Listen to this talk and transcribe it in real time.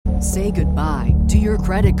Say goodbye to your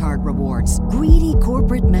credit card rewards. Greedy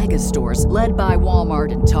corporate mega stores, led by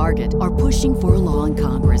Walmart and Target, are pushing for a law in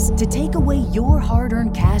Congress to take away your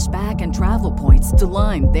hard-earned cash back and travel points to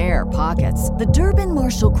line their pockets. The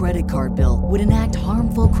Durbin-Marshall credit card bill would enact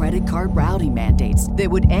harmful credit card routing mandates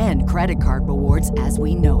that would end credit card rewards as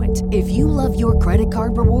we know it. If you love your credit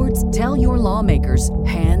card rewards, tell your lawmakers,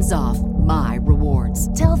 hands off my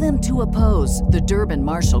rewards. Tell them to oppose the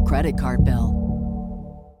Durbin-Marshall credit card bill.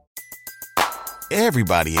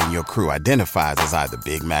 Everybody in your crew identifies as either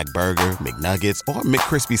Big Mac Burger, McNuggets, or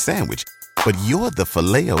McCrispy Sandwich. But you're the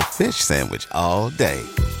Filet-O-Fish Sandwich all day.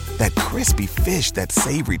 That crispy fish, that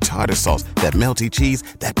savory tartar sauce, that melty cheese,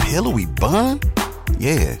 that pillowy bun.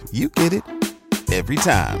 Yeah, you get it. Every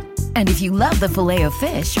time. And if you love the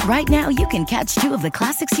Filet-O-Fish, right now you can catch two of the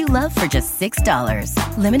classics you love for just $6.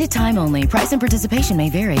 Limited time only. Price and participation may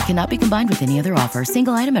vary. Cannot be combined with any other offer.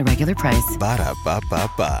 Single item at regular price.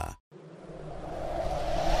 Ba-da-ba-ba-ba.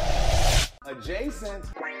 Adjacent.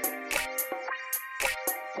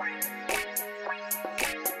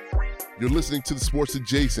 You're listening to the Sports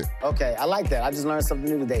Adjacent. Okay, I like that. I just learned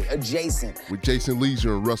something new today. Adjacent. With Jason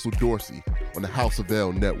Leisure and Russell Dorsey on the House of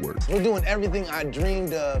L Network. We're doing everything I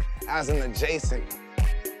dreamed of as an adjacent.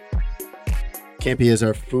 Campy is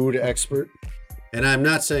our food expert. And I'm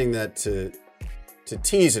not saying that to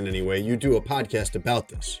tease in any way. You do a podcast about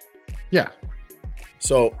this. Yeah.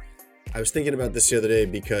 So I was thinking about this the other day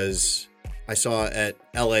because I saw at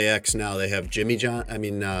LAX now they have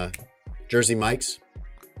Jersey Mike's.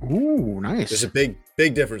 Ooh, nice. There's a big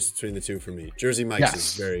difference between the two for me. Jersey Mike's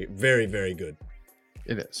is very, very, very good.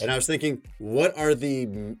 It is. And I was thinking, what are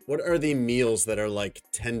the meals that are like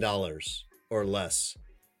 $10 or less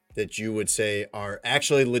that you would say are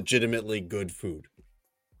actually legitimately good food?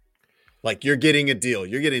 Like you're getting a deal.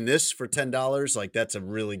 You're getting this for $10. Like that's a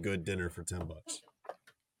really good dinner for $10.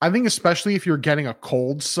 I think especially if you're getting a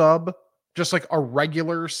cold sub, just like a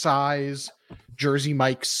regular size Jersey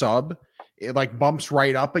Mike's sub, it like bumps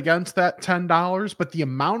right up against that $10, but the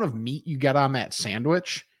amount of meat you get on that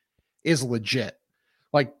sandwich is legit.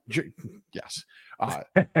 Like, yes.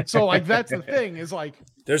 So like, that's the thing is like,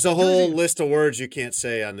 there's a whole list of words you can't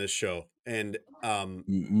say on this show. And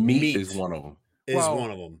meat is one of them. One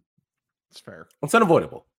of them. It's fair. It's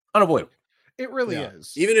unavoidable. It really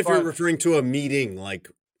is. Even if you're referring to a meeting, like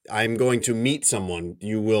I'm going to meet someone,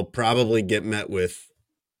 you will probably get met with,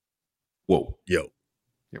 whoa, yo.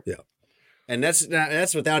 Yep. Yeah. And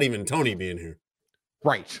that's without even Tony being here.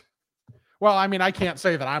 Right. Well, I mean, I can't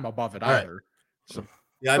say that I'm above it either. Right. So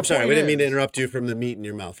yeah, I'm sorry. We didn't mean to interrupt you from the meat in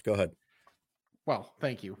your mouth. Go ahead. Well,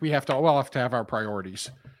 thank you. We'll have to have our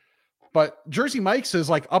priorities. But Jersey Mike's is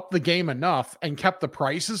like up the game enough and kept the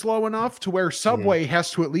prices low enough to where Subway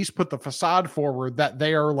has to at least put the facade forward that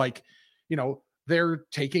they are like, they're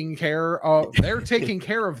taking care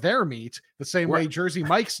of their meat the same way Jersey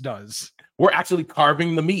Mike's does. We're actually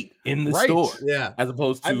carving the meat in the store, as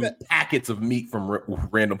opposed to packets of meat from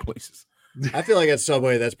random places. I feel like at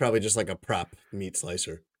Subway, that's probably just like a prop meat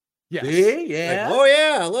slicer. Yes. Yeah. Like, oh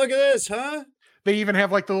yeah, look at this, huh? They even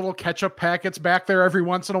have like the little ketchup packets back there every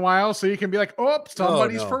once in a while, so you can be like, "Oh,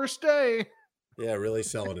 somebody's first day." Yeah, really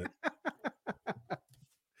selling it.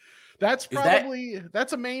 That's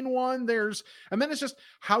that's a main one. And then it's just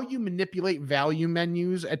how you manipulate value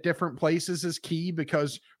menus at different places is key,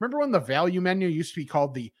 because remember when the value menu used to be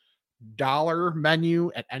called the dollar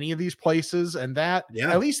menu at any of these places, and that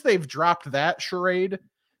at least they've dropped that charade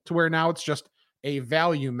to where now it's just a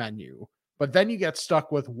value menu. But then you get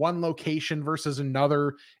stuck with one location versus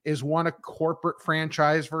another. Is one a corporate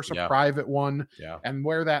franchise versus a private one? Yeah. And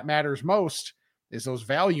where that matters most is those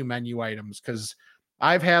value menu items, because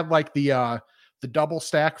I've had like the double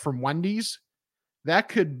stack from Wendy's. That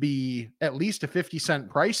could be at least a 50-cent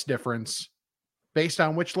price difference based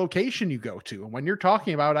on which location you go to. And when you're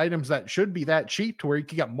talking about items that should be that cheap to where you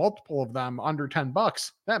can get multiple of them under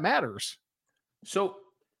 $10, that matters. So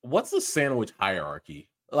what's the sandwich hierarchy?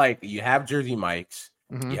 Like you have Jersey Mike's,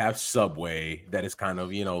 you have Subway that is kind of,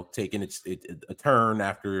 taking a turn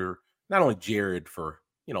after not only Jared for,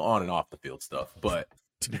 on and off the field stuff, but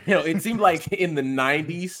it seemed like in the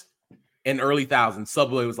 90s and early thousands,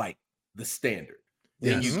 Subway was like the standard.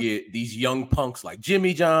 Then you get these young punks like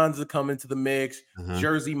Jimmy John's that come into the mix,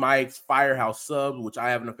 Jersey Mike's, Firehouse Subs, which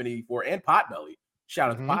I have an affinity for, and Potbelly.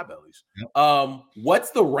 Shout out to Potbellies. Yep.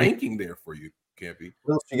 What's the ranking there for you, Campy?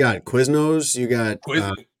 What else you got? Quiznos. You got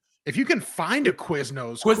if you can find a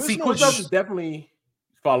Quiznos. Quiznos is definitely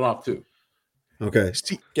falling off too. Okay,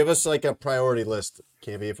 give us like a priority list,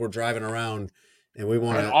 Campy. If we're driving around and we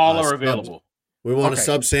want to, all are available. We want a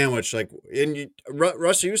sub sandwich. Like,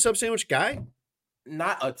 Russ, are you a sub sandwich guy?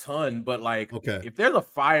 not a ton, but like Okay. if there's a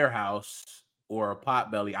Firehouse or a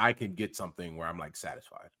Potbelly, I can get something where I'm like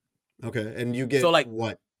satisfied. Okay. And you get So, like-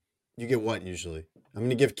 what? You get what usually? I'm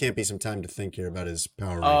gonna give Campy some time to think here about his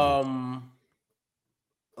power ranking.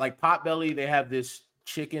 Like Potbelly, they have this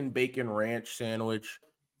chicken bacon ranch sandwich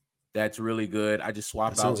that's really good. I just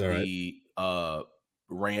swap That out sounds all right. the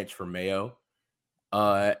ranch for mayo.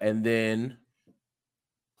 And then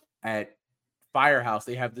at Firehouse,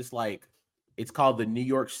 they have this like it's called the New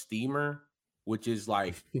York Steamer, which is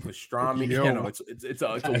like pastrami. Yo. You know, it's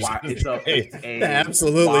a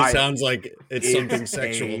absolutely wild- sounds like it's something it's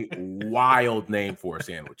sexual. a wild name for a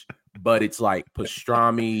sandwich, but it's like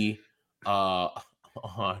pastrami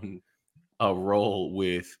on a roll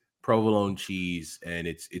with provolone cheese, and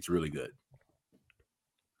it's really good.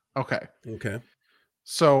 Okay. Okay.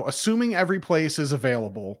 So assuming every place is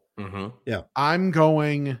available, Mm-hmm. I'm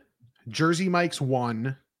going Jersey Mike's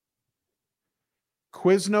 1,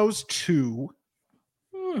 Quiznos 2,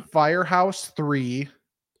 Firehouse 3.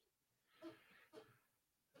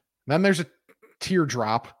 Then there's a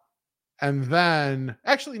Teardrop. And then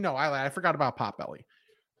actually no, I forgot about Potbelly.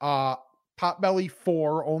 Potbelly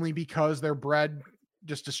 4 only because their bread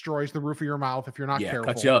just destroys the roof of your mouth if you're not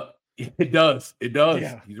careful. Cut you up. It does.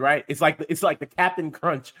 Yeah. He's right. It's like the Captain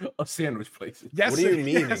Crunch of sandwich places. Yes, What do you mean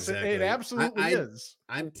yes, exactly? It absolutely is.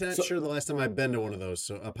 I'm not So- sure the last time I've been to one of those.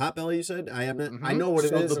 So a Potbelly, you said? I haven't. I Mhm. know what it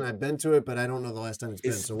So is, the- and I've been to it, but I don't know the last time it's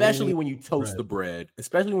been. So what do Especially mean? when you toast the bread.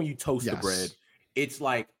 Especially when you toast the Yes. bread. It's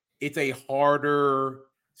like it's a harder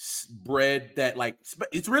bread that like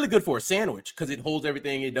it's really good for a sandwich because it holds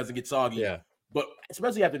everything. It doesn't get soggy. Yeah, But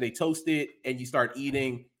especially after they toast it and you start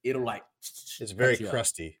eating, it'll like it's very cut you up.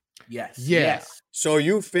 crusty. Yes. Yeah. Yes. So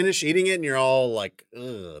you finish eating it, and you're all like,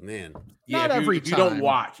 "Ugh, man." Yeah. Not if you- every if you don't time.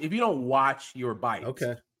 watch, if you don't watch your bites.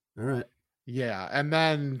 Okay, all right. Yeah, and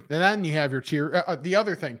then you have your tier. The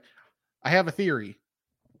other thing, I have a theory,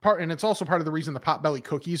 and it's also part of the reason the Potbelly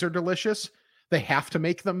cookies are delicious. They have to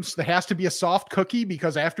make them. There has to be a soft cookie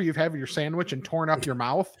because after you've had your sandwich and torn up your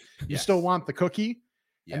mouth, you Yes. still want the cookie.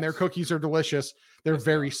 And their Yes. cookies are delicious. They're Yes,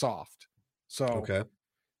 they very are. soft. So Okay.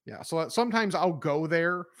 yeah, so sometimes I'll go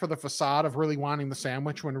there for the facade of really wanting the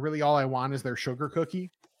sandwich when really all I want is their sugar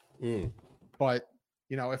cookie. Mm. But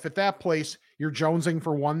if at that place you're jonesing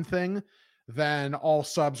for one thing, then all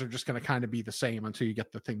subs are just going to kind of be the same until you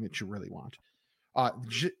get the thing that you really want.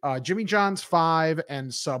 Jimmy John's 5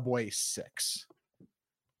 and Subway 6.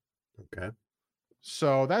 Okay.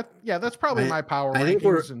 So that's probably my power I think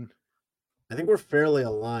we're- rankings. And I think we're fairly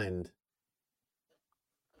aligned.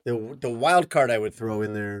 The wild card I would throw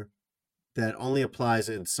in there that only applies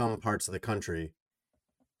in some parts of the country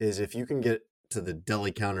is if you can get to the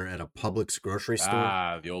deli counter at a Publix grocery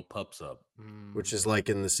store, the old pub sub. which is like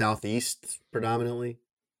in the southeast predominantly,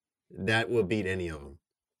 that will beat any of them.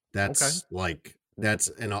 That's like that's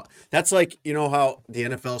like how the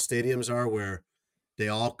NFL stadiums are where they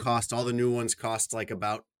all the new ones cost like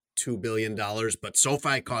about $2 billion, but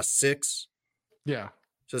SoFi costs $6 billion. yeah.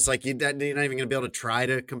 So it's like you're not even going to be able to try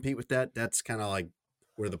to compete with that. That's kind of like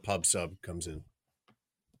where the pub sub comes in.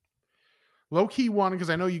 Low key one, because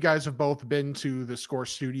I know you guys have both been to the Score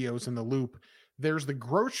Studios in the Loop. There's the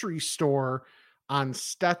grocery store on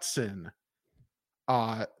Stetson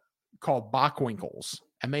called Bockwinkel's,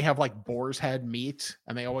 and they have like boar's head meat,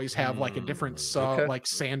 and they always have like a different okay. like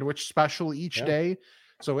sandwich special each Yeah. day.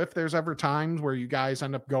 So if there's ever times where you guys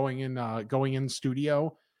end up going in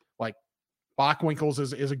studio, like Bockwinkel's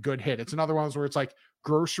is a good hit. It's another one where it's like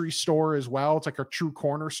grocery store as well. It's like a true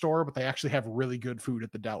corner store, but they actually have really good food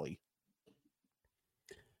at the deli.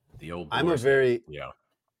 The old. I'm a boys. very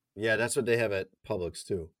Yeah. That's what they have at Publix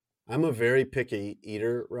too. I'm a very picky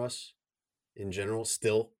eater, Russ. In general,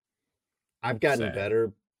 still, I've gotten Sad.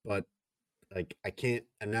 better, but like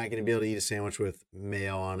I'm not going to be able to eat a sandwich with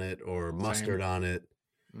mayo on it or mustard on it,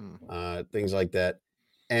 things like that.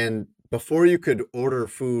 And before you could order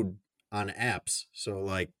food on apps, so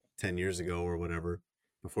like 10 years ago or whatever,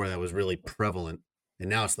 before that was really prevalent, and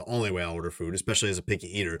now it's the only way I order food, especially as a picky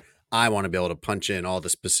eater. I want to be able to punch in all the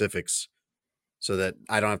specifics so that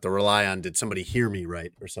I don't have to rely on, did somebody hear me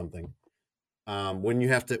right or something?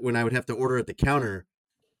 When I would have to order at the counter,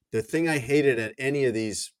 the thing I hated at any of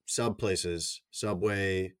these sub places,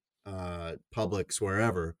 Subway, Publix,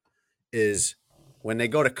 wherever, is when they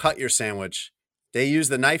go to cut your sandwich, they use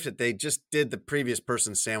the knife that they just did the previous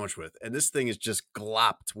person's sandwich with. And this thing is just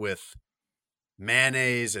glopped with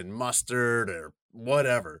mayonnaise and mustard or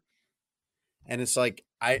whatever. And it's like,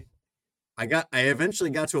 I eventually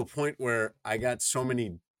got to a point where I got so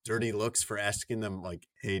many dirty looks for asking them like,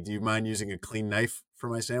 hey, do you mind using a clean knife for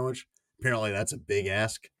my sandwich? Apparently that's a big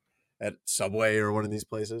ask. at Subway or one of these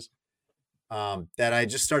places, that I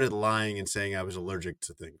just started lying and saying I was allergic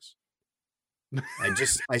to things.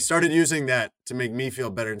 I started using that to make me feel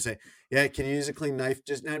better and say, yeah, can you use a clean knife?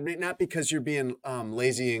 Just not because you're being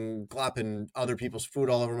lazy and glopping other people's food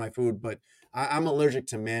all over my food, but I'm allergic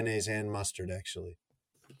to mayonnaise and mustard, actually.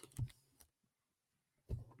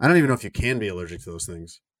 I don't even know if you can be allergic to those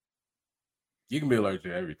things. You can be allergic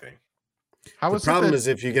to everything. The problem is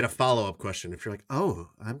if you get a follow-up question. If you're like, oh,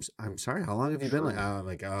 I'm sorry, how long have you been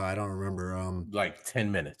like? I don't remember. Like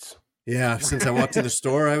 10 minutes. Yeah, since I walked to the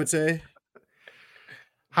store, I would say.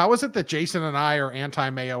 How is it that Jason and I are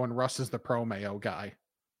anti-mayo and Russ is the pro-mayo guy?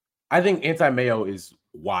 I think anti-mayo is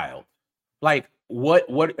wild. Like, what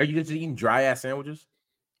are you just eating dry ass sandwiches?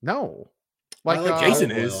 No. Like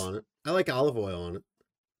Jason is. I like olive oil on it.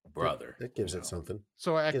 Brother. That gives it something.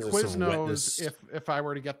 So at Quiznos, if I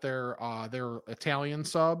were to get their Italian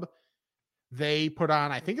sub, they put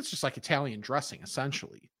on, I think it's just like Italian dressing,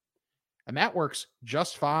 essentially. And that works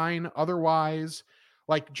just fine. Otherwise,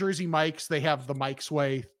 like Jersey Mike's, they have the Mike's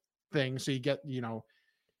Way thing. So you get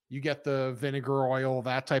the vinegar oil,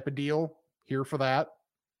 that type of deal. Here for that.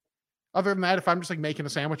 Other than that, if I'm just like making a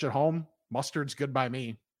sandwich at home, mustard's good by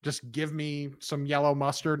me. Just give me some yellow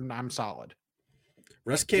mustard and I'm solid.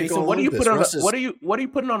 Russ can't Jason, go. what do you put on? What are you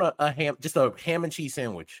putting on a ham? Just a ham and cheese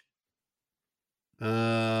sandwich?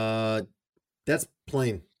 That's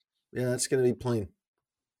plain. Yeah, that's gonna be plain.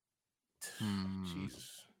 Jesus.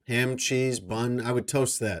 Ham, cheese, bun. I would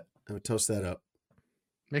toast that. Up.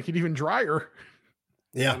 Make it even drier.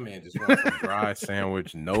 Yeah. That man just wants a dry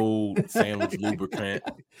sandwich, no sandwich lubricant.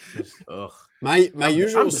 Just, ugh. I'm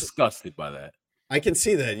disgusted by that. I can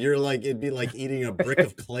see that. You're like, it'd be like eating a brick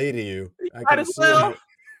of clay to you. I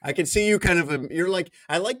can see you kind of, you're like,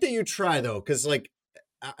 I like that you try though. Cause like,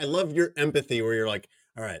 I love your empathy where you're like,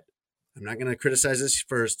 all right, I'm not going to criticize this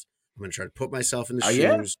first. I'm going to try to put myself in the shoes.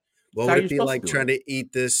 Yeah? What would it be like trying to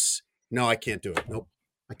eat this? No, I can't do it. Nope.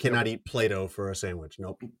 I cannot eat Play-Doh for a sandwich.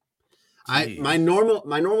 Nope. My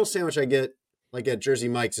normal sandwich I get like at Jersey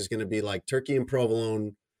Mike's is going to be like turkey and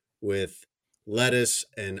provolone with lettuce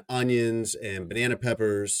and onions and banana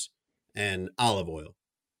peppers and olive oil.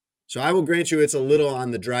 So I will grant you it's a little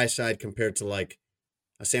on the dry side compared to like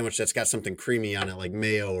a sandwich that's got something creamy on it like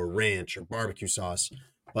mayo or ranch or barbecue sauce.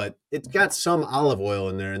 But it's got some olive oil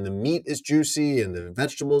in there and the meat is juicy and the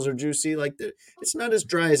vegetables are juicy. Like it's not as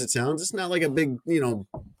dry as it sounds. It's not like a big,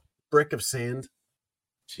 brick of sand.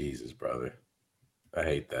 Jesus, brother. I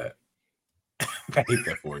hate that. I hate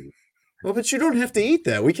that for you. Well, but you don't have to eat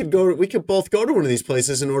that. We could both go to one of these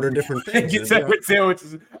places and order different things. Get separate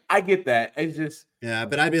sandwiches. I get that. It's just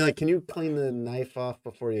but I'd be like, can you clean the knife off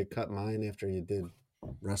before you cut mine after you did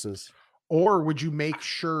Russ's? Or would you make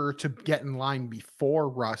sure to get in line before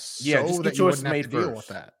Russ? Yeah, just get yours made deal first.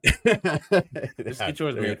 With that. Just get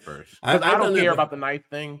yours made first. I don't care about the knife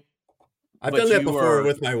thing. I've done that before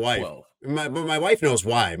with my wife. But my wife knows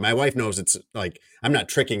why. My wife knows it's like I'm not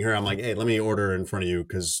tricking her. I'm like, hey, let me order in front of you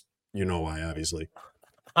because you know why, obviously.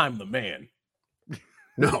 I'm the man.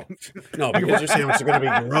 No, because your sandwich is going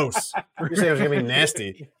to be gross. Your sandwich is going to be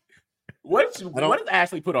nasty. What does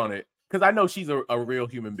Ashley put on it? Because I know she's a real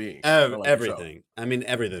human being. Everything. I mean,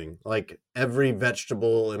 everything. Like every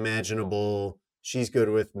vegetable imaginable. She's good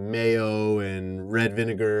with mayo and red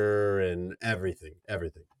vinegar and everything.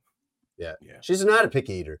 Everything. Yeah. She's not a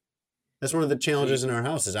picky eater. That's one of the challenges in our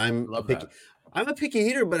house is I'm a picky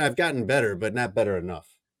eater, but I've gotten better, but not better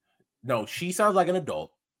enough. No, she sounds like an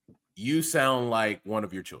adult. You sound like one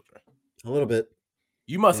of your children. A little bit.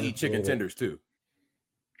 You must eat chicken tenders too.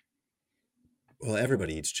 Well,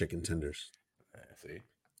 everybody eats chicken tenders. See?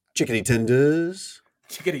 Chickadee tenders.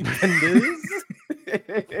 Chickadee tenders.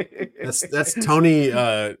 That's Tony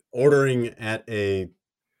ordering at an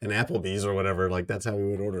Applebee's or whatever. Like that's how we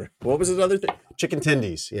would order it. What was the other thing? Chicken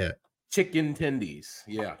tendies. Yeah. Chicken tendies.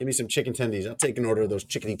 Yeah. Give me some chicken tendies. I'll take an order of those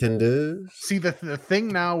chickadee tenders. See, the thing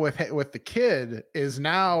now with the kid is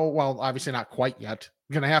now, well, obviously not quite yet.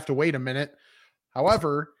 Going to have to wait a minute.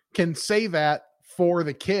 However, can say that for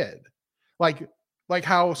the kid. Like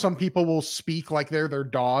how some people will speak like they're their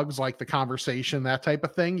dogs, like the conversation, that type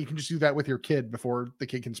of thing. You can just do that with your kid before the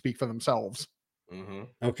kid can speak for themselves. Mm-hmm.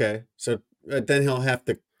 Okay. So then he'll have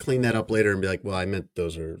to clean that up later and be like, well, I meant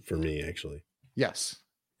those are for me, actually. Yes.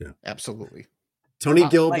 Yeah. Absolutely. Tony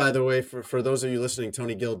Gill, by the way, for those of you listening,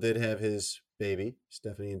 Tony Gill did have his baby.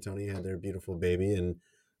 Stephanie and Tony had their beautiful baby. And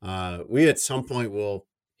we at some point will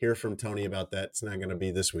hear from Tony about that. It's not going to be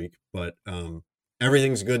this week, but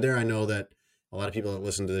everything's good there. I know that a lot of people that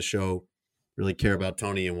listen to the show really care about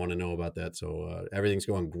Tony and want to know about that. So everything's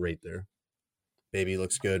going great there. Baby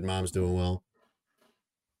looks good. Mom's doing well.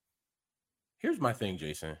 Here's my thing,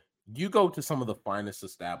 Jason. You go to some of the finest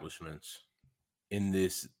establishments in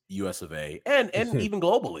this US of A and even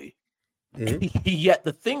globally. Yet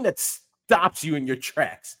the thing that stops you in your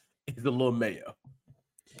tracks is the little mayo.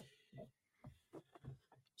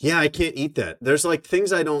 Yeah, I can't eat that. There's like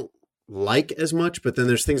things I don't like as much, but then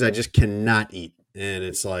there's things I just cannot eat. And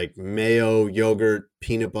it's like mayo, yogurt,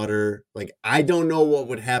 peanut butter. Like, I don't know what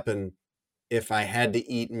would happen if I had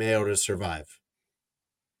to eat mayo to survive.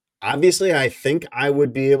 Obviously, I think I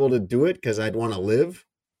would be able to do it because I'd want to live.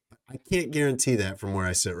 I can't guarantee that from where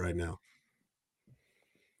I sit right now.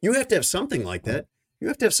 You have to have something like that. You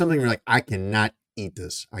have to have something where like, I cannot eat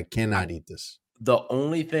this. I cannot eat this. The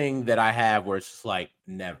only thing that I have where it's just like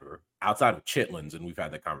never, outside of chitlins, and we've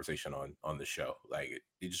had that conversation on the show. Like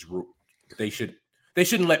it just they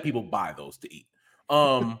shouldn't let people buy those to eat.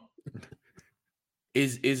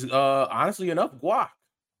 Is honestly enough guac.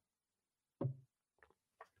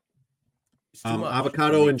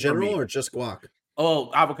 Avocado in general or just guac?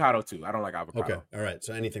 Oh, avocado too. I don't like avocado. Okay, all right.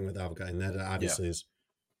 So anything with avocado, and that obviously is.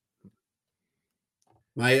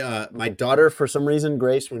 My daughter, for some reason,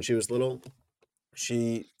 Grace, when she was little,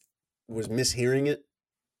 she was mishearing it,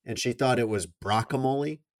 and she thought it was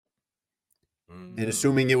brockamole, and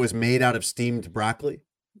assuming it was made out of steamed broccoli.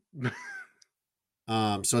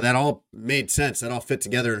 So that all made sense. That all fit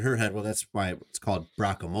together in her head. Well, that's why it's called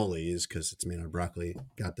brockamole, is because it's made out of broccoli.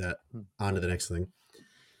 Got that. On to the next thing.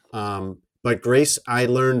 But Grace, I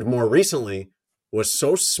learned more recently, was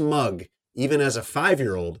so smug, even as a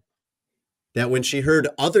 5-year-old, that when she heard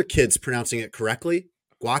other kids pronouncing it correctly,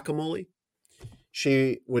 guacamole,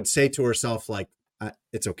 she would say to herself, like,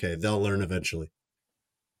 it's okay. They'll learn eventually.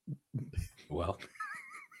 Well,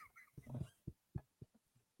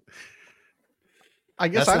 I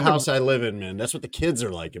guess that's the house I live in, man. That's what the kids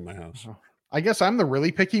are like in my house. I guess I'm the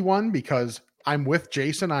really picky one because I'm with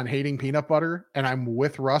Jason on hating peanut butter and I'm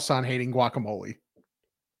with Russ on hating guacamole.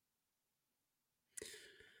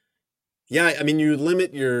 Yeah, I mean, you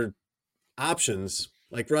limit your options.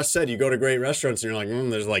 Like Russ said, you go to great restaurants and you're like,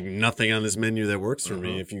 there's like nothing on this menu that works for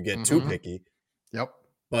me if you get too picky. Yep.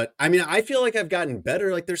 But I mean, I feel like I've gotten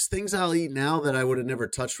better. Like there's things I'll eat now that I would have never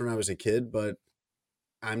touched when I was a kid, but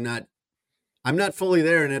I'm not fully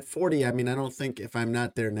there. And at 40, I mean, I don't think if I'm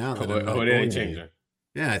not there now, that I'm not going to be.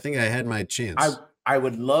 Yeah, I think I had my chance. I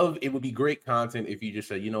would love, it would be great content if you just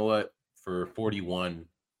said, you know what, for 41,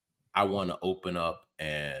 I want to open up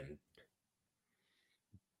and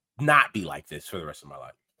not be like this for the rest of my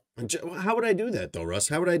life. How would I do that though, Russ?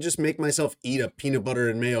 How would I just make myself eat a peanut butter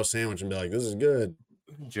and mayo sandwich and be like, this is good?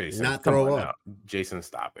 Jason, not throw up. Now. Jason,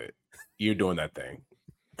 stop it. You're doing that thing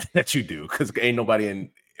that you do because ain't nobody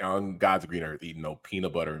on God's green earth eating no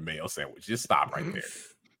peanut butter and mayo sandwich. Just stop right there.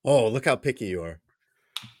 Oh, look how picky you are.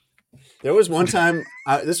 There was one time,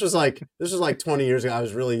 this was like 20 years ago. I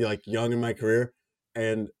was really like young in my career,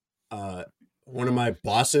 and one of my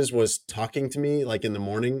bosses was talking to me like in the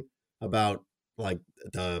morning about like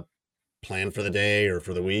the plan for the day or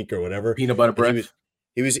for the week or whatever. Peanut butter bread.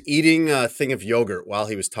 He was eating a thing of yogurt while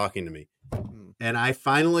he was talking to me, and I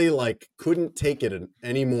finally like couldn't take it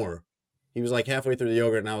anymore. He was like halfway through the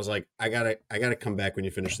yogurt, and I was like, I gotta come back when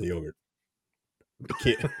you finish the yogurt.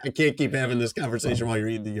 I can't keep having this conversation while you're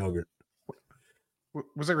eating the yogurt.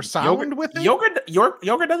 Was there a sound with it?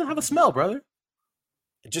 Yogurt doesn't have a smell, brother.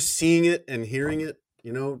 Just seeing it and hearing it,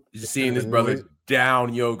 you know. Just seeing this brother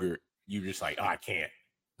down yogurt, you're just like, oh, I can't.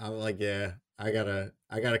 I'm like, yeah, I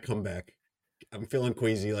gotta come back. I'm feeling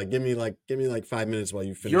queasy. Like, give me like 5 minutes while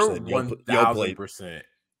you finish you're that. 1,000%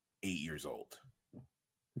 8 years old.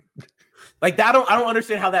 Like that, I don't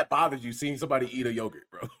understand how that bothers you seeing somebody eat a yogurt,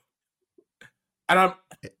 bro. And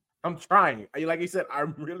I'm trying. Like you said,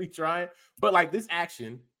 I'm really trying. But like this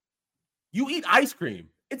action, you eat ice cream.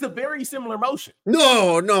 It's a very similar motion.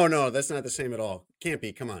 No. That's not the same at all. Can't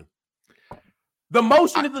be. Come on. The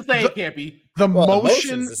motion is the same, can't be. The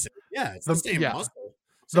motion. The same. Yeah, it's the same muscle.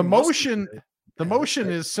 The motion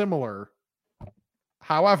is similar.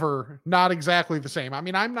 However, not exactly the same. I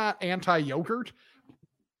mean, I'm not anti-yogurt,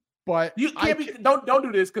 but you can't be. Don't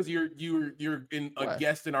do this because you're in a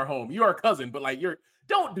guest in our home. You are a cousin, but like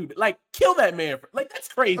don't do that. Like kill that man. That's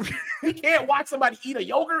crazy. We can't watch somebody eat a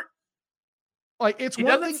yogurt. Like it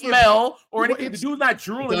doesn't smell or anything. The dude's not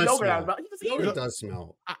drooling yogurt out of his mouth. It does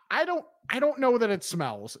smell. I don't know that it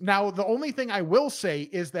smells. Now, the only thing I will say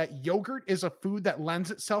is that yogurt is a food that lends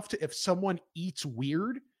itself to if someone eats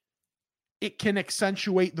weird, it can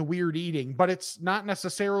accentuate the weird eating, but it's not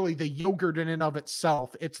necessarily the yogurt in and of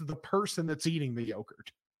itself. It's the person that's eating the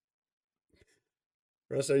yogurt.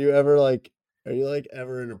 Russ, are you ever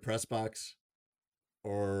in a press box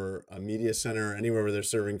or a media center or anywhere where they're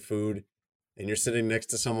serving food and you're sitting next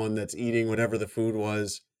to someone that's eating whatever the food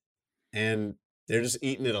was, and they're just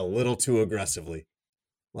eating it a little too aggressively.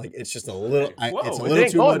 Like it's just a little, it's a little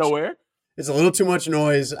too much. Nowhere. It's a little too much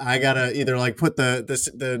noise. I gotta either like put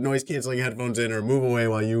the noise canceling headphones in or move away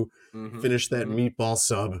while you finish that meatball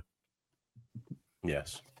sub.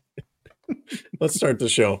 Yes. Let's start the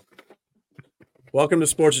show. Welcome to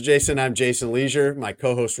Sports Adjacent. I'm Jason Leisure. My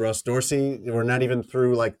co-host Russ Dorsey. We're not even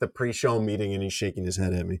through like the pre-show meeting, and he's shaking his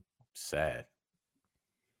head at me. Sad.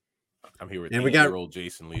 I'm here with 8-year-old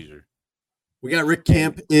Jason Leisure. We got Rick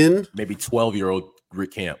Camp in. Maybe 12-year-old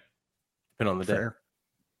Rick Camp. Depending on the day.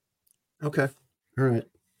 Okay. All right.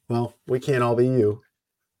 Well, we can't all be you.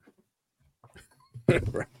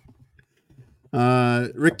 Rick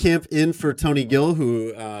Camp in for Tony Gill,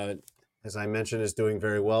 who, as I mentioned, is doing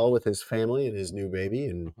very well with his family and his new baby,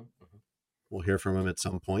 and we'll hear from him at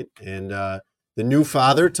some point. And the new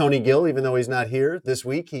father, Tony Gill, even though he's not here this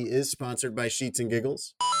week, he is sponsored by Sheets and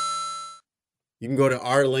Giggles. You can go to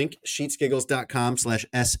our link,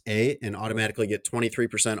 sheetsgiggles.com/SA, and automatically get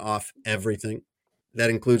 23% off everything. That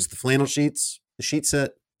includes the flannel sheets, the sheet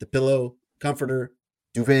set, the pillow, comforter,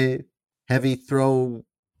 duvet, heavy throw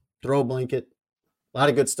blanket. A lot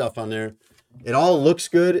of good stuff on there. It all looks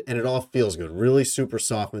good and it all feels good. Really super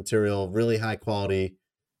soft material, really high quality.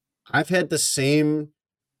 I've had the same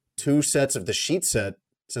 2 sets of the sheet set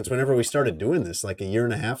since whenever we started doing this, like a year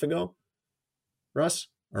and a half ago. Russ?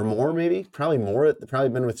 Or more, maybe? Probably more. Probably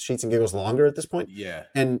been with Sheets and Giggles longer at this point. Yeah.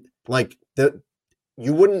 And like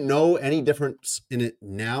you wouldn't know any difference in it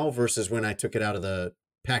now versus when I took it out of the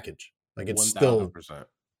package. Like it's 1,000%. Still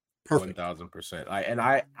perfect. 1,000%.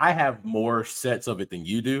 I have more sets of it than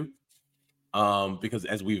you do, because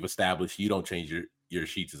as we've established, you don't change your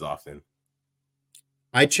sheets as often.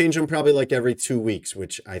 I change them probably like every 2 weeks,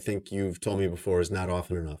 which I think you've told me before is not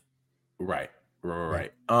often enough. Right.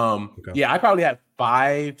 Okay. Yeah, I probably have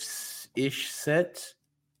 5-ish sets.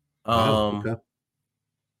 Okay.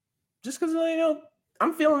 Just because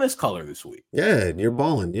I'm feeling this color this week. Yeah, you're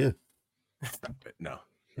balling. Yeah. No,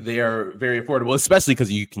 they are very affordable, especially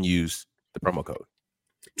because you can use the promo code.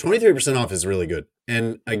 23% off is really good.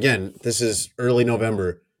 And again, this is early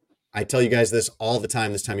November. I tell you guys this all the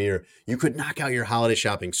time this time of year. You could knock out your holiday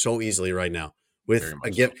shopping so easily right now with a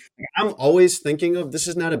gift. I'm always thinking of, this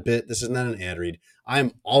is not a bit, this is not an ad read.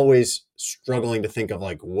 I'm always struggling to think of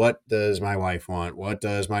like, what does my wife want? What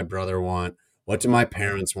does my brother want? What do my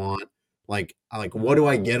parents want? Like, what do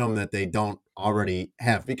I get them that they don't already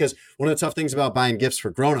have? Because one of the tough things about buying gifts for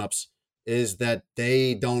grownups is that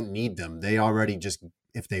they don't need them. They already just,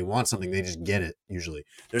 if they want something, they just get it usually.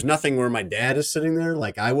 There's nothing where my dad is sitting there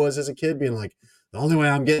like I was as a kid being like, the only way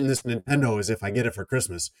I'm getting this Nintendo is if I get it for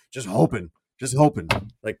Christmas. Just hoping.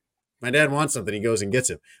 Like my dad wants something, he goes and gets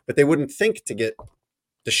it. But they wouldn't think to get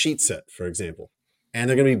the sheet set, for example. And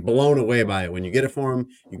they're going to be blown away by it. When you get it for them,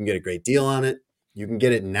 you can get a great deal on it. You can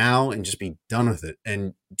get it now and just be done with it.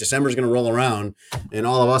 And December's going to roll around and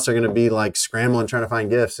all of us are going to be like scrambling, trying to find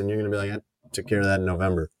gifts. And you're going to be like, I took care of that in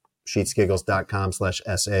November.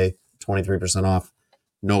 Sheetsgiggles.com/SA, 23% off.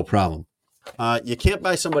 No problem. You can't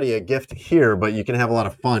buy somebody a gift here, but you can have a lot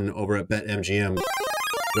of fun over at BetMGM.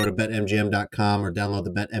 Go to BetMGM.com or download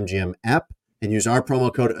the BetMGM app and use our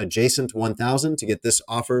promo code Adjacent1000 to get this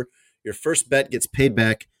offer. Your first bet gets paid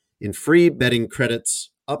back in free betting credits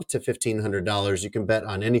up to $1,500. You can bet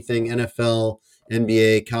on anything, NFL,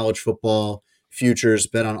 NBA, college football, futures,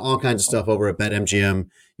 bet on all kinds of stuff over at BetMGM.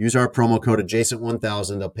 Use our promo code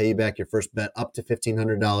Adjacent1000. They'll pay you back your first bet up to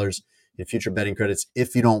 $1,500 in future betting credits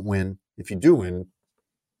if you don't win. If you do win,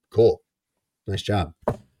 cool. Nice job.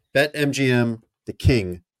 BetMGM, the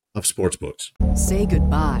king of sportsbooks. Say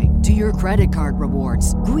goodbye to your credit card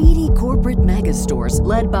rewards. Greedy corporate mega stores,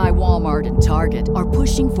 led by Walmart and Target, are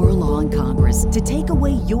pushing for a law in Congress to take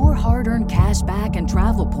away your hard-earned cash back and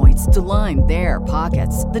travel points to line their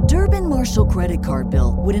pockets. The Durbin-Marshall credit card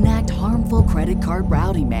bill would enact harmful credit card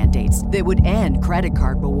routing mandates that would end credit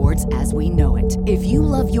card rewards as we know it. If you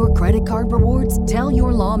love your credit card rewards, tell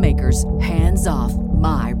your lawmakers, hands off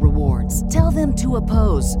my rewards. Tell them to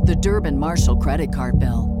oppose the Durbin-Marshall credit card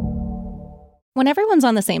bill. When everyone's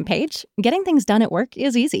on the same page, getting things done at work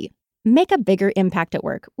is easy. Make a bigger impact at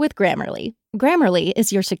work with Grammarly. Grammarly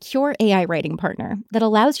is your secure AI writing partner that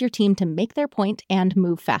allows your team to make their point and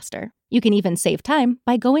move faster. You can even save time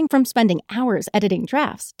by going from spending hours editing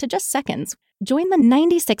drafts to just seconds. Join the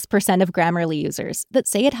 96% of Grammarly users that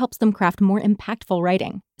say it helps them craft more impactful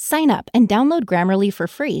writing. Sign up and download Grammarly for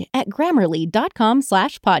free at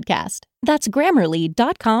Grammarly.com/podcast. That's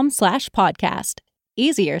Grammarly.com/podcast.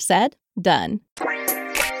 Easier said, done.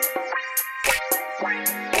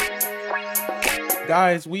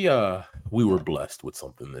 Guys, we we were blessed with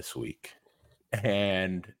something this week.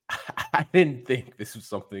 And I didn't think this was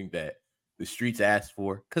something that the streets asked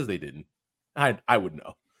for, because they didn't. I would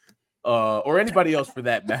know. Or anybody else for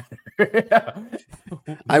that matter.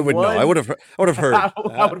 I would know. I would have heard. I would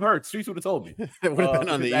have heard. Streets would have told me. It would have been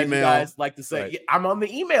on the as email. You guys like to say, Right. yeah, I'm on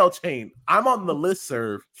the email chain. I'm on the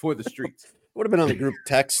listserv for the streets. Would have been on the group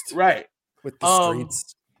text. Right. With the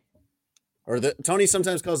streets. Or Tony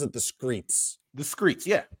sometimes calls it the screets. The screets,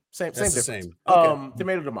 yeah. Same difference. Same. Okay.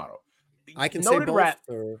 Tomato. I can say both.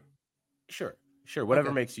 Sure.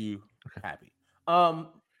 Whatever makes you happy.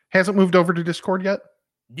 Hasn't moved over to Discord yet?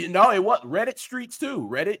 You know, it was Reddit streets too.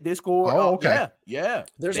 Reddit, Discord. Oh, okay. Yeah.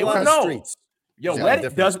 There's a lot of streets. Yo,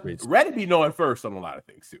 Reddit be knowing first on a lot of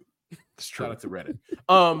things too. It's true. Shout out to Reddit.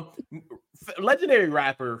 Legendary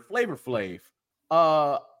rapper Flavor Flav.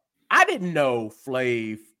 I didn't know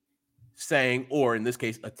Flav sang, or in this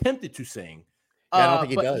case, attempted to sing. I don't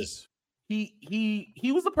think he does.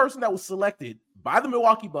 He was the person that was selected by the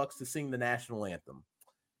Milwaukee Bucks to sing the national anthem.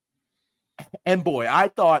 And boy, I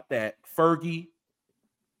thought that Fergie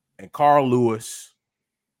and Carl Lewis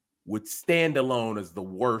would stand alone as the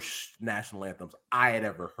worst national anthems I had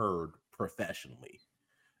ever heard professionally.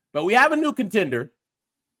 But we have a new contender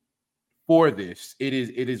for this. It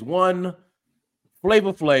is one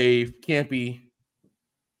Flavor Flav, Campy,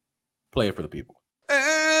 play it for the people.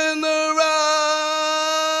 And the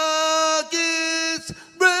Rockets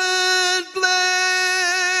red glare,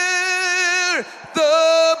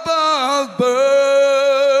 the bomb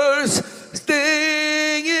burst,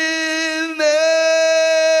 staying in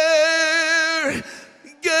there,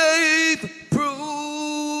 gave proof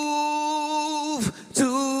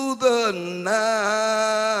to the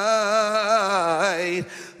night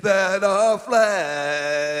that our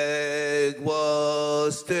flag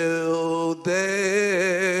was still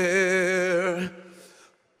there.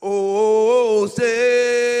 Oh,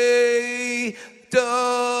 say,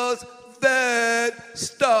 does that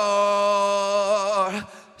star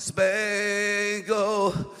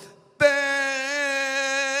spangled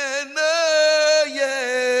banner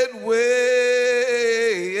yet wave?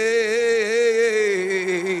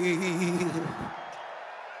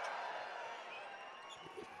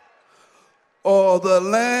 Or the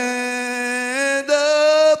land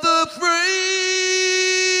of the free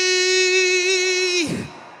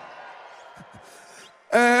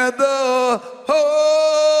and the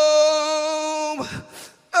home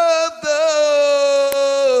of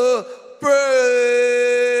the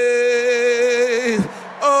brave,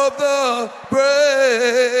 of the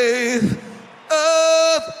brave,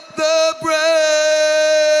 of the brave.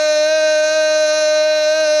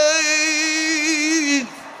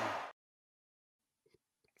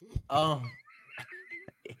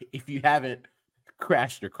 If you haven't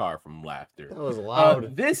crashed your car from laughter, That was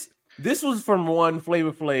loud. This was from one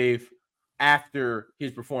Flavor Flav after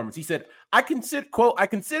his performance. He said, I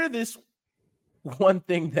consider this one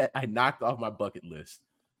thing that I knocked off my bucket list.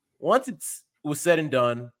 Once it was said and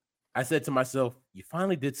done, I said to myself, you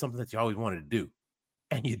finally did something that you always wanted to do,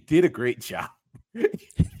 and you did a great job.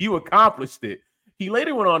 You accomplished it. He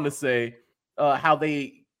later went on to say how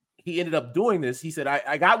he ended up doing this. He said,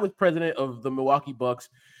 I got with president of the Milwaukee Bucks,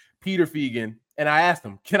 Peter Feigin, and I asked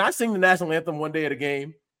him, can I sing the national anthem one day at a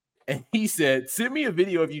game? And he said, send me a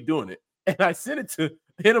video of you doing it. And I sent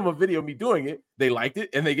him a video of me doing it. They liked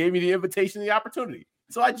it, and they gave me the invitation and the opportunity.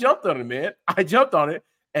 So I jumped on it, man. I jumped on it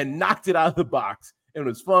and knocked it out of the box. And it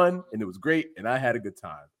was fun, and it was great, and I had a good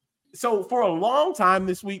time. So for a long time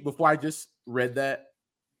this week, before I just read that,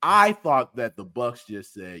 I thought that the Bucks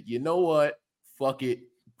just said, you know what? Fuck it.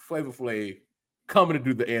 Flavor Flav coming to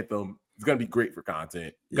do the anthem. It's going to be great for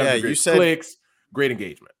content. You said clicks, great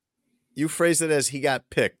engagement. You phrased it as he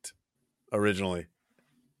got picked originally.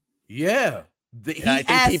 Yeah. He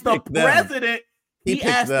asked the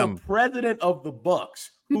president of the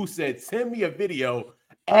Bucks, who said, send me a video,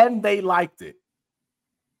 and they liked it.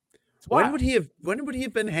 When would he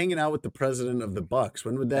have been hanging out with the president of the Bucks?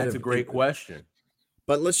 When would that That's a great question.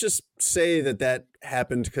 But let's just say that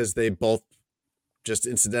happened because they both just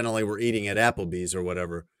incidentally were eating at Applebee's or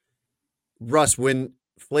whatever. Russ, when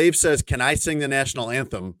Flav says, can I sing the national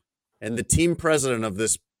anthem? And the team president of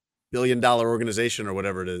this billion-dollar organization or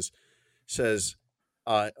whatever it is says,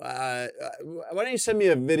 why don't you send me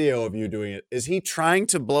a video of you doing it? Is he trying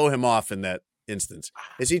to blow him off in that instance?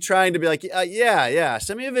 Is he trying to be like, yeah,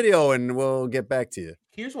 send me a video and we'll get back to you?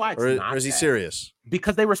 Here's why it's or is he serious?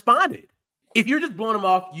 Because they responded. If you're just blowing them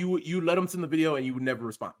off, you let them send the video and you would never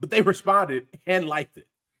respond. But they responded and liked it.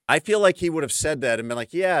 I feel like he would have said that and been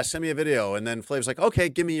like, yeah, send me a video. And then Flav's like, okay,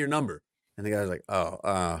 give me your number. And the guy's like,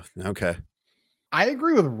 okay. I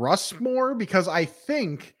agree with Russ more because I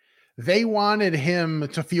think they wanted him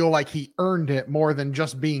to feel like he earned it more than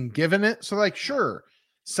just being given it. So like, sure,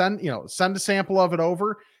 send a sample of it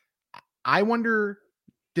over. I wonder,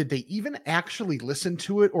 did they even actually listen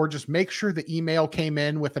to it or just make sure the email came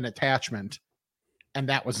in with an attachment and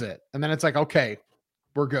that was it? And then it's like, okay,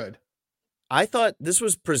 we're good. I thought this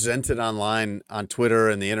was presented online on Twitter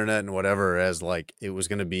and the internet and whatever as like it was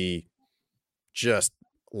going to be just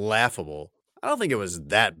laughable. I don't think it was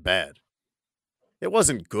that bad. It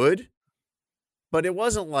wasn't good, but it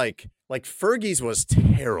wasn't like Fergie's was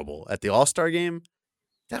terrible at the All-Star game.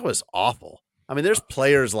 That was awful. I mean, there's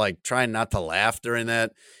players like trying not to laugh during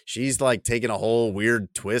that. She's like taking a whole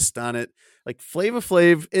weird twist on it. Like Flava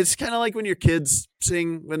Flav, it's kind of like when your kids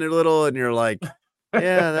sing when they're little and you're like,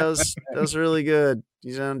 yeah, that was really good.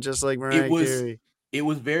 You sound just like Mariah Carey. It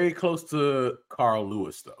was very close to Carl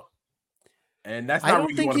Lewis though. And that's not I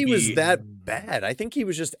don't think he was that bad. I think he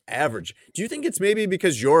was just average. Do you think it's maybe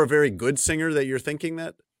because you're a very good singer that you're thinking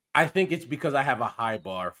that? I think it's because I have a high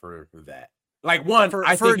bar for that. Like one for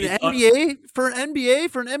I an think NBA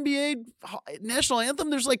national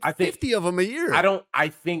anthem, there's like 50 of them a year. I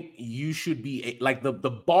think you should be like the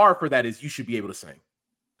bar for that is you should be able to sing.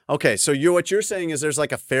 Okay, so what you're saying is there's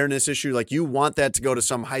like a fairness issue. Like you want that to go to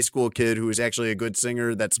some high school kid who is actually a good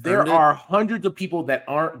singer. There are hundreds of people that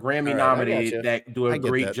aren't Grammy nominated that do a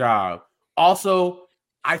great job. Also,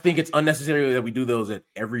 I think it's unnecessary that we do those at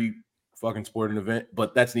every fucking sporting event,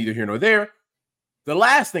 but that's neither here nor there. The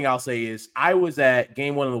last thing I'll say is I was at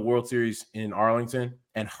game 1 of the World Series in Arlington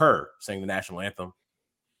and her sang the national anthem.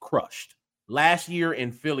 Crushed. Last year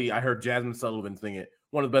in Philly, I heard Jasmine Sullivan sing it.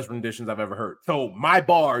 One of the best renditions I've ever heard. So my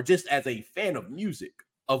bar, just as a fan of music,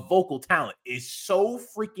 of vocal talent, is so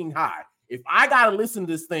freaking high. If I got to listen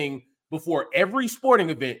to this thing before every sporting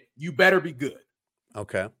event, you better be good.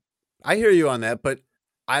 Okay. I hear you on that, but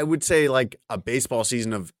I would say like a baseball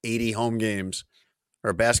season of 80 home games or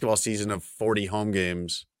a basketball season of 40 home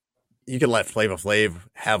games, you can let Flava Flav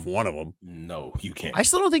have one of them. No, you can't. I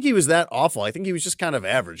still don't think he was that awful. I think he was just kind of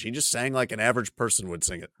average. He just sang like an average person would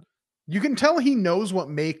sing it. You can tell he knows what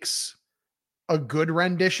makes a good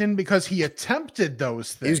rendition because he attempted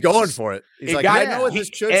those things. He's going for it. He's like, I know what this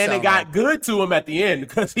should sound it got like. good to him at the end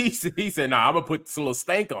because he said, "Nah, I'm gonna put a little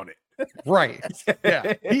stank on it." Right?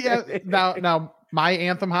 Yeah. Now, my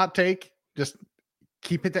anthem hot take: just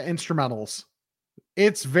keep it to instrumentals.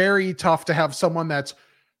 It's very tough to have someone that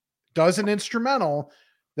does an instrumental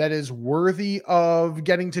that is worthy of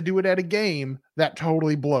getting to do it at a game that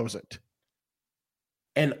totally blows it.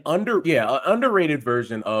 An underrated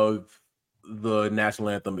version of the national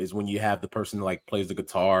anthem is when you have the person like plays the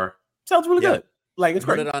guitar. Sounds really good. Like it's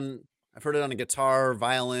great. I've heard it on a guitar,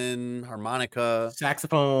 violin, harmonica,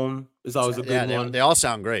 saxophone is always a good one. They all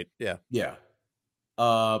sound great. Yeah. Yeah.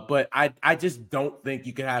 But I just don't think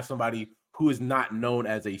you can have somebody who is not known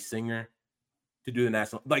as a singer to do the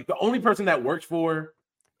national. Like the only person that works for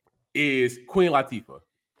is Queen Latifah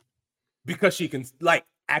because she can like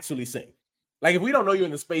actually sing. Like if we don't know you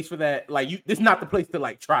in the space for that, like this is not the place to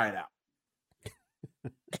like try it out.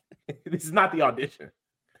 This is not the audition.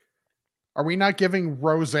 Are we not giving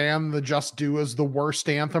Roseanne the just due as the worst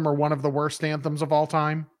anthem or one of the worst anthems of all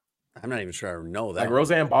time? I'm not even sure I know that. Like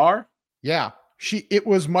Roseanne Barr? Yeah. It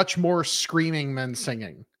was much more screaming than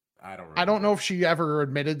singing. I don't know if she ever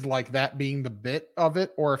admitted like that being the bit of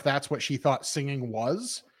it or if that's what she thought singing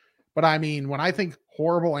was. But I mean, when I think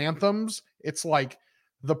horrible anthems, it's like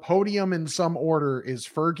the podium in some order is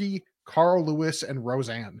Fergie, Carl Lewis, and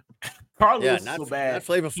Roseanne. Carl Lewis is so bad. Not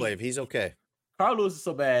Flava Flav. He's okay. Carl Lewis is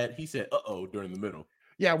so bad. He said, "Uh-oh," during the middle.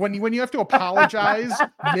 Yeah, when you have to apologize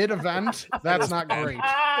mid-event, that's not great.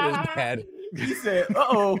 It is bad. He said,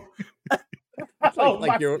 "Uh-oh."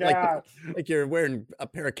 like you're wearing a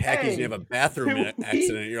pair of khakis and you have a bathroom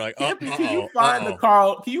accident. You're like, oh, can you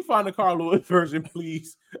find the Carl Lewis version,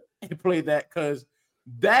 please, and play that? Because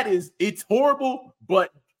it's horrible,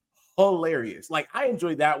 but hilarious. Like I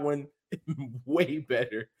enjoyed that one way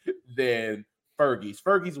better than Fergie's.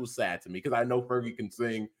 Fergie's was sad to me because I know Fergie can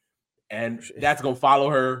sing, and that's gonna follow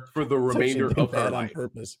her for the remainder of her life. On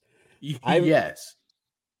purpose. Yes.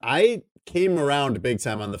 I came around big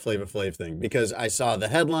time on the Flava Flav thing because I saw the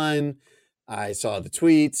headline, I saw the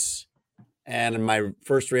tweets, and my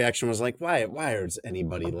first reaction was like, why is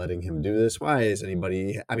anybody letting him do this? Why is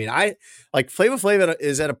anybody? I mean, like Flava Flav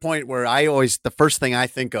is at a point where the first thing I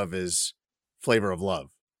think of is Flavor of Love,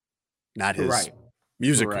 not his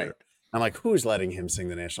music career. I'm like, who's letting him sing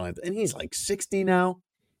the national anthem? And he's like 60 now,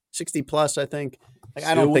 60 plus, I think. Like,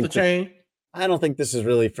 I don't think this is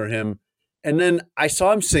really for him. And then I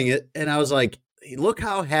saw him sing it, and I was like, look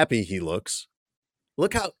how happy he looks.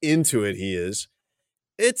 Look how into it he is.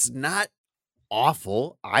 It's not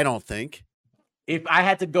awful, I don't think. If I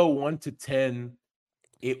had to go 1 to 10,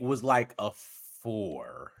 it was like a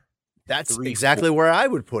 4. That's exactly where I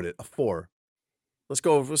would put it, a 4. Let's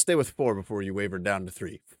stay with 4 before you waver down to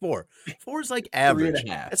 3. 4. 4 is like average.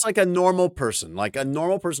 3.5. It's like a normal person. Like a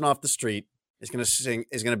normal person off the street is going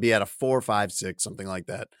to be at a 4, 5, 6, something like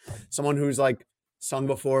that. Someone who's like sung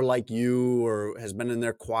before like you or has been in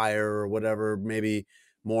their choir or whatever, maybe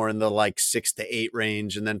more in the like 6 to 8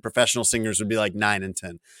 range. And then professional singers would be like 9 and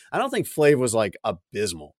 10. I don't think Flav was like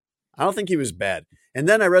abysmal. I don't think he was bad. And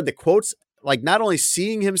then I read the quotes, like not only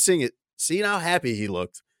seeing him sing it, seeing how happy he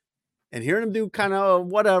looked and hearing him do kind of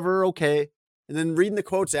whatever, okay. And then reading the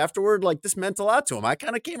quotes afterward, like this meant a lot to him. I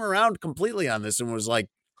kind of came around completely on this and was like,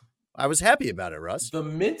 I was happy about it, Russ. The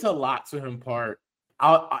meant a lot to him part,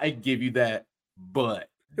 I give you that, but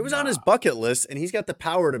it was on his bucket list and he's got the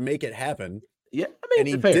power to make it happen. Yeah, I mean, and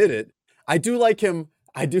he did it. I do like him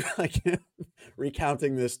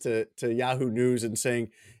recounting this to Yahoo News and saying,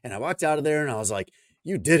 and I walked out of there and I was like,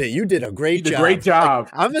 you did it. You did a great job. Great job.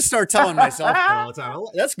 Like, I'm going to start telling myself that all the time.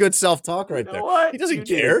 That's good self-talk right there. What? He doesn't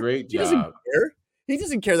care. Great job. He doesn't care. He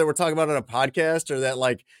doesn't care that we're talking about it on a podcast or that,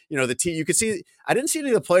 like, you know, the team. You could see, I didn't see any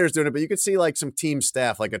of the players doing it, but you could see like some team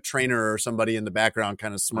staff, like a trainer or somebody in the background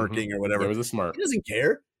kind of smirking or whatever. There was a smirk. He doesn't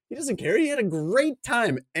care. He doesn't care. He had a great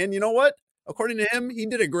time. And you know what? According to him, he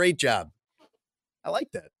did a great job. I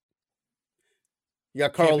like that. You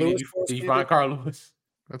got Carl Lewis. Did you find Carl Lewis?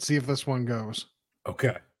 Let's see if this one goes.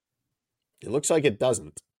 Okay. It looks like it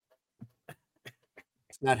doesn't.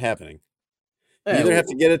 It's not happening. You either have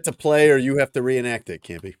to get it to play or you have to reenact it,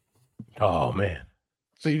 Campy. Oh, man.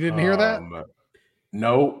 So you didn't hear that?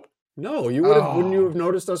 Nope. No, you would have. Wouldn't you have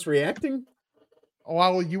noticed us reacting?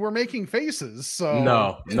 Well, you were making faces, so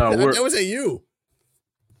no. That was at you.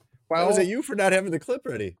 Well, that was at you for not having the clip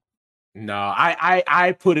ready. No,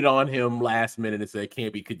 I put it on him last minute and said,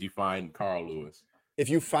 Campy, could you find Carl Lewis? If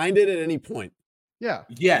you find it at any point, yeah,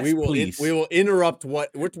 yes, we will. Please. We will interrupt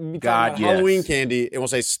what we're talking about Halloween candy, and we'll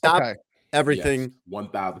say stop everything. Yes.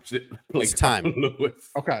 1,000. It's time. Lewis.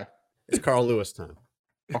 Okay, it's Carl Lewis time.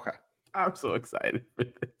 Okay, I'm so excited for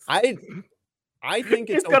this. I think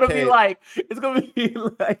it's gonna okay. It's gonna be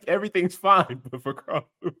like everything's fine, but for Carl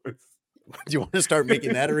Lewis. Do you want to start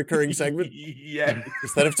making that a recurring segment? Yes.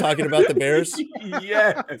 Instead of talking about the Bears?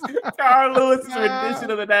 Yes. Carl Lewis'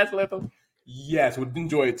 rendition of the national anthem. Yes, would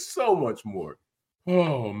enjoy it so much more.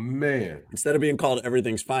 Oh, man. Instead of being called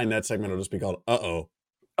Everything's Fine, that segment will just be called Uh-Oh.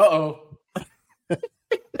 Uh-oh.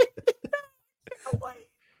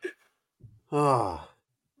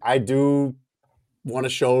 I do want to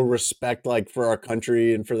show respect, like, for our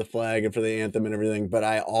country and for the flag and for the anthem and everything, but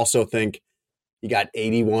I also think you got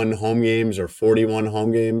 81 home games or 41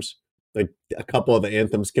 home games. Like a couple of the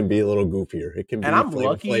anthems can be a little goofier. It can be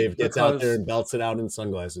Flav gets out there and belts it out in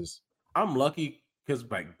sunglasses. I'm lucky because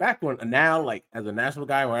like back when now, like as a national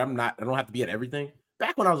guy where I don't have to be at everything.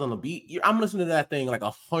 Back when I was on the beat, I'm listening to that thing like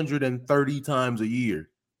 130 times a year.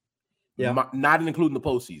 Yeah. Not including the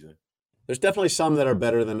postseason. There's definitely some that are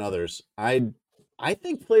better than others. I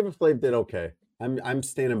think Flavor Flav did okay. I'm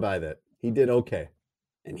standing by that. He did okay.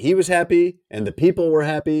 And he was happy, and the people were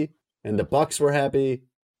happy, and the Bucks were happy.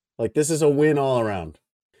 Like, this is a win all around.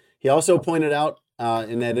 He also pointed out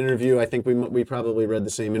in that interview, I think we probably read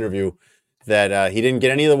the same interview, that he didn't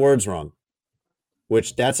get any of the words wrong,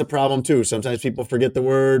 which that's a problem too. Sometimes people forget the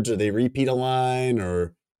words or they repeat a line.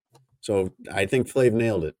 So I think Flav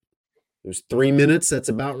nailed it. It was 3 minutes. That's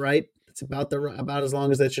about right. It's about as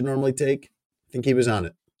long as that should normally take. I think he was on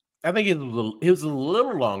it. I think it was a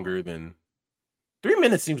little longer than 3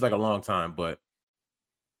 minutes. Seems like a long time, but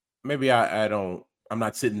maybe I'm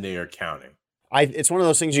not sitting there counting. It's one of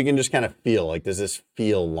those things you can just kind of feel. Like, does this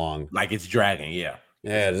feel long? Like it's dragging, yeah.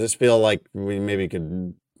 Yeah, does this feel like we maybe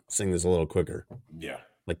could sing this a little quicker? Yeah.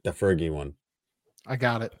 Like the Fergie one. I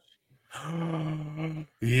got it.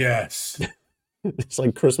 Yes. It's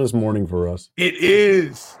like Christmas morning for us. It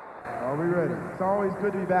is. Are we ready? It's always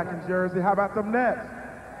good to be back in Jersey. How about them Nets?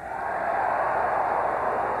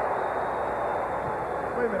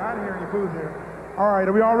 Wait a minute, I didn't hear any booze here. All right,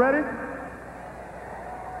 are we all ready?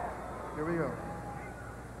 Here we go.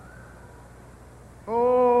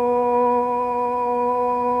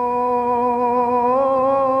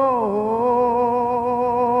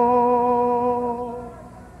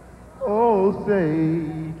 Oh,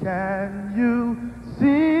 say, can you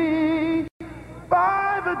see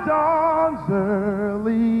by the dawn's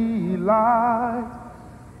early light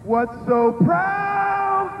what so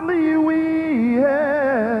proudly we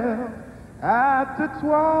held at the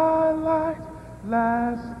twilight's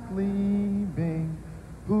last gleaming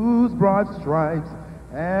whose broad stripes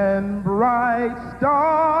and bright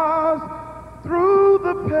stars through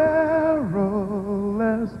the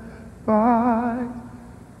perilous fight.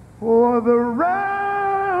 For the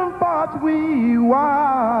rampart we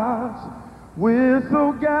watch with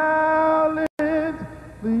so gallantly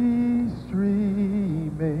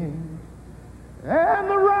streaming, and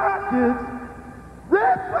the rockets,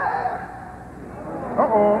 red flag,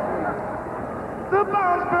 the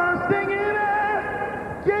bombs bursting in air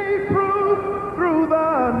gave proof through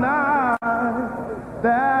the night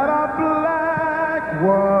that our flag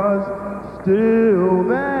was still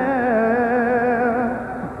there.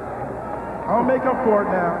 I'll make up for it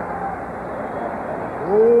now.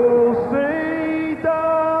 Oh, say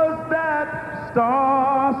does that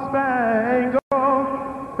star-spangled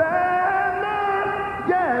banner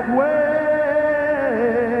yet wave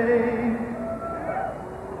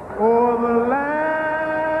o'er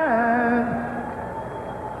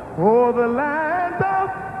the land of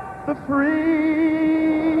the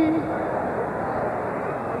free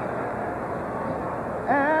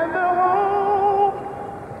and the home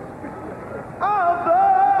of the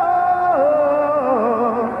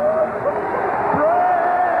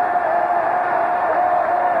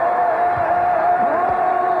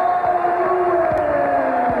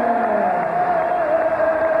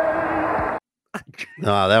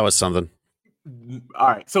Oh, that was something. All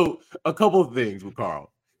right. So a couple of things with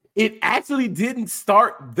Carl. It actually didn't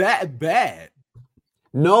start that bad.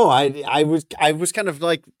 No, I was kind of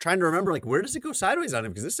like trying to remember, like, where does it go sideways on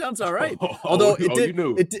him? Because this sounds all right. Although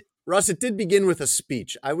Russ, it did begin with a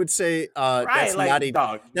speech. I would say that's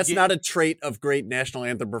not a trait of great national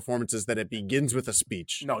anthem performances that it begins with a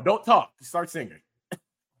speech. No, don't talk. Start singing.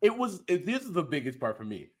 This is the biggest part for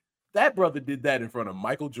me. That brother did that in front of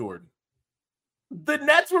Michael Jordan. The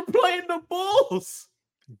Nets were playing the Bulls.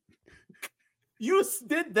 You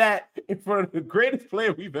did that in front of the greatest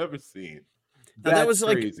player we've ever seen. That was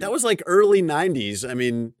like early 90s. I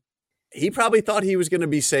mean, he probably thought he was going to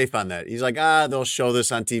be safe on that. He's like, they'll show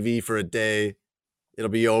this on TV for a day. It'll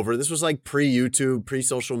be over. This was like pre-YouTube,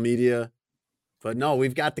 pre-social media. But no,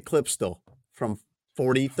 we've got the clip still from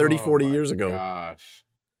 40 years ago. Gosh.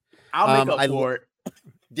 I'll make up for it.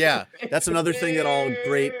 Yeah, that's another thing that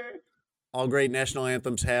all great national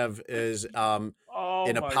anthems have is an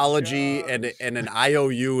apology and an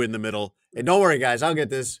IOU in the middle. And don't worry, guys, I'll get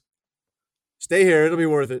this. Stay here; it'll be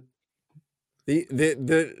worth it.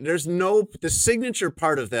 The signature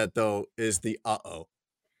part of that though is the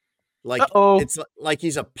like it's like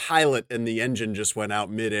he's a pilot and the engine just went out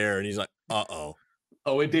midair and he's like oh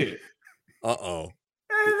it did and the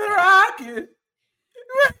rocket.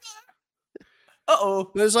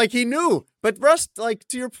 It's like he knew. But Russ, like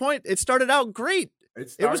to your point, it started out great.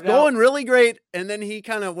 It was going really great, and then he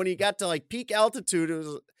kind of when he got to like peak altitude, it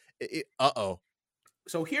was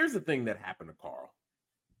So here's the thing that happened to Carl.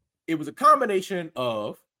 It was a combination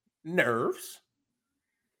of nerves,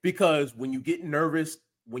 because when you get nervous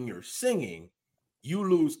when you're singing, you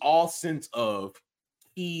lose all sense of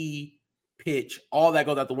key, pitch, all that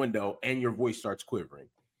goes out the window, and your voice starts quivering.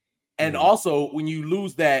 And also, when you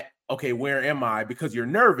lose that, okay, where am I? Because you're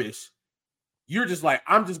nervous, you're just like,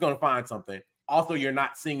 I'm just going to find something. Also, you're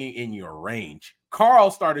not singing in your range. Carl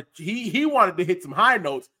started, he wanted to hit some high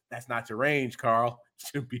notes. That's not your range, Carl. You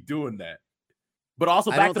shouldn't be doing that. But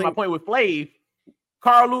also, back to my point with Flav,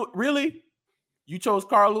 Carl Lewis, really? You chose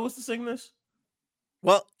Carl Lewis to sing this?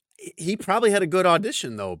 Well, he probably had a good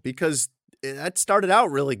audition, though, because that started out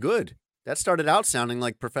really good. That started out sounding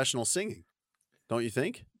like professional singing. Don't you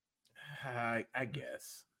think? I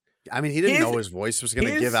guess. I mean, he didn't know his voice was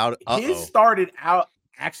going to give out. His started out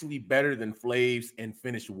actually better than Flav's and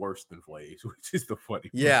finished worse than Flav's, which is the funny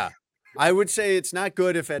part. Yeah. I would say it's not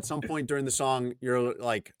good if at some point during the song you're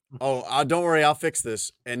like, don't worry, I'll fix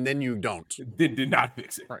this. And then you don't. Did not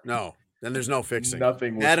fix it. No. Then there's no fixing.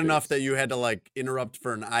 Nothing was bad enough that you had to like interrupt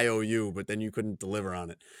for an IOU, but then you couldn't deliver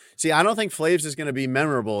on it. See, I don't think Flav's is going to be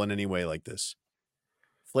memorable in any way like this.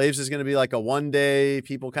 Flav's is going to be like a one day,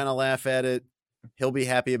 people kind of laugh at it. He'll be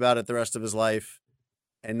happy about it the rest of his life.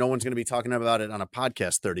 And no one's going to be talking about it on a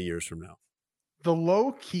podcast 30 years from now. The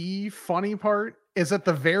low key funny part is at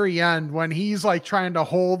the very end when he's like trying to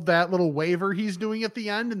hold that little waiver he's doing at the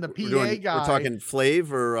end, and the PA guy. We're talking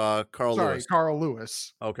Flav or Carl Lewis? Sorry, Carl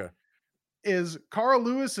Lewis. Okay. Carl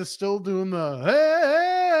Lewis is still doing the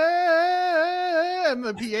hey, and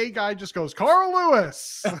the PA guy just goes, Carl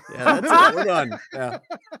Lewis. Yeah, that's it. We're done. Yeah.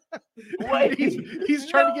 Wait, he's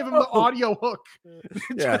trying to give him the audio hook.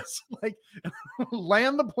 Yeah. Just like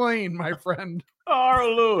land the plane, my friend.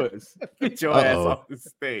 Carl Lewis, get your ass off the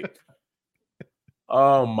stage.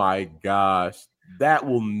 Oh my gosh. that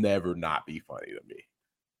will never not be funny to me.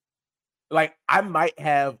 Like, I might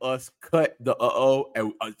have us cut the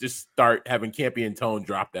and just start having Campy and Tone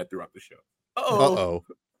drop that throughout the show.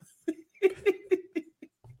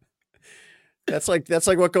 That's like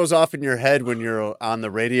what goes off in your head when you're on the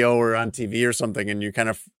radio or on TV or something, and you kind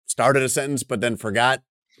of started a sentence but then forgot.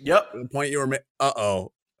 Yep. The point you were making.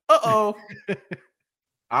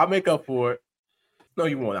 I'll make up for it. No,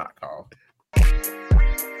 you will not, Carl.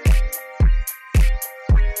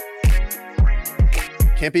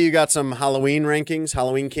 Campy, you got some Halloween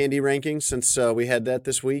candy rankings since we had that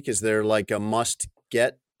this week. Is there like a must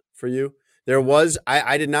get for you? There was.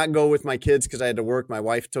 I did not go with my kids because I had to work. My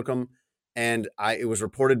wife took them, and it was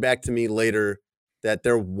reported back to me later that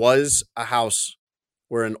there was a house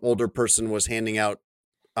where an older person was handing out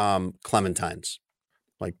clementines,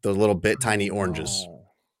 like the little tiny oranges.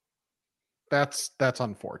 That's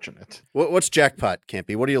unfortunate. What's jackpot,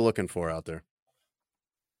 Campy? What are you looking for out there?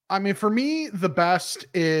 I mean, for me, the best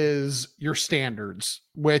is your standards,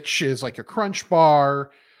 which is like a Crunch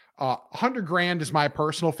Bar. 100 Grand is my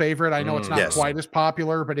personal favorite. I know it's not quite as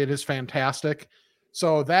popular, but it is fantastic.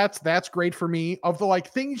 So that's great for me. Of the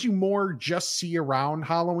like things you more just see around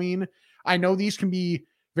Halloween, I know these can be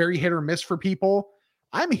very hit or miss for people.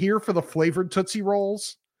 I'm here for the flavored Tootsie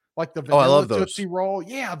Rolls, like the vanilla I love those. Tootsie Roll.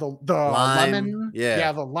 Yeah, the lime, lemon.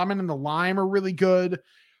 Yeah, the lemon and the lime are really good.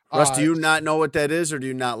 Russ, do you not know what that is, or do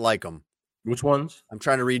you not like them? Which ones? I'm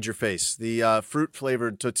trying to read your face. The fruit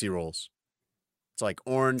flavored Tootsie Rolls. It's like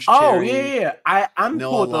orange. Oh, cherry, yeah. I'm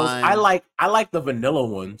cool with those. lime. I like the vanilla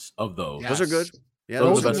ones of those. Yes. Those are good. Yeah,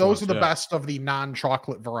 those are the best of the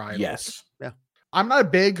non-chocolate varietals. Yes. Yeah. I'm not a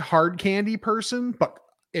big hard candy person, but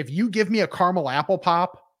if you give me a caramel apple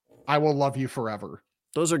pop, I will love you forever.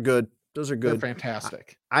 Those are good. They're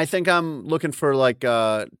fantastic. I think I'm looking for like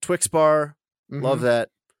Twix bar. Mm-hmm. Love that.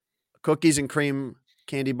 Cookies and cream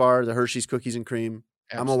candy bar, the Hershey's cookies and cream.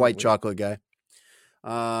 Absolutely. I'm a white chocolate guy.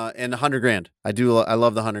 And 100 Grand. I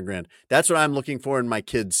love the 100 Grand. That's what I'm looking for in my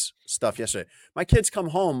kids' stuff yesterday. My kids come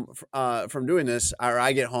home from doing this, or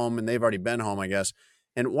I get home and they've already been home, I guess.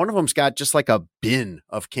 And one of them's got just like a bin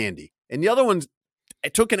of candy. And the other one, I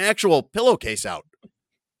took an actual pillowcase out,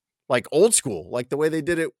 like old school, like the way they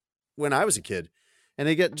did it when I was a kid. And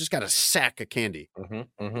they just got a sack of candy.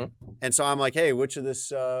 Mm-hmm, mm-hmm. And so I'm like, hey, which of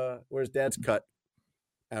this, where's Dad's cut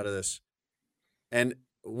out of this? And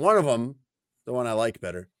one of them, the one I like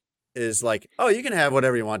better, is like, oh, you can have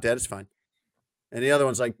whatever you want, Dad. It's fine. And the other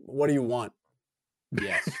one's like, what do you want?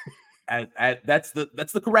 Yes. That's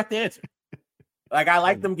the correct answer. Like, I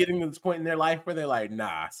like them getting to this point in their life where they're like,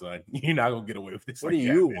 nah, son, you're not going to get away with this. What do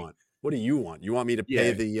you want? What do you want? You want me to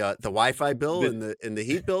pay the Wi-Fi bill and the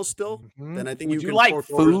heat bill still? Mm-hmm. Then I think you like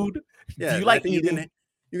food. Yeah, do you like eating?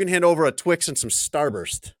 You can hand over a Twix and some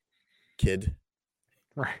Starburst, kid.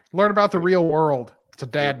 Right. Learn about the real world. It's a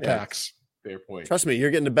dad tax. Fair point. Trust me, you're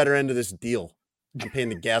getting the better end of this deal. I'm paying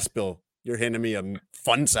the gas bill. You're handing me a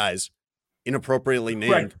fun size, inappropriately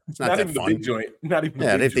named. Right. It's not that even fun. The big joint. Not even.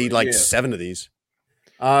 Yeah, they have to eat like 7 of these.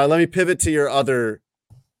 Let me pivot to your other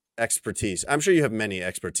expertise. I'm sure you have many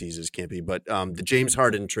expertises, Campy, but the James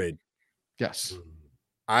Harden trade. Yes.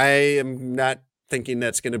 I am not thinking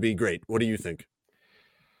that's going to be great. What do you think?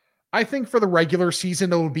 I think for the regular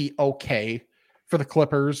season, it will be okay for the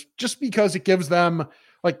Clippers, just because it gives them,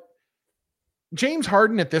 like, James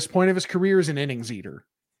Harden at this point of his career is an innings eater.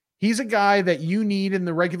 He's a guy that you need in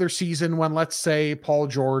the regular season when, let's say, Paul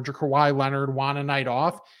George or Kawhi Leonard want a night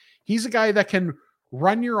off. He's a guy that can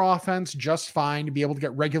run your offense just fine to be able to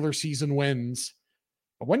get regular season wins.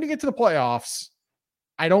 But when you get to the playoffs,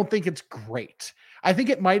 I don't think it's great. I think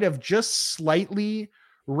it might have just slightly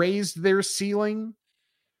raised their ceiling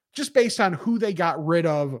just based on who they got rid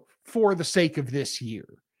of for the sake of this year.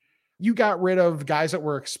 You got rid of guys that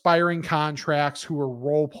were expiring contracts who were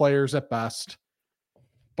role players at best.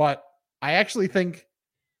 But I actually think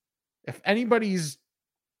if anybody's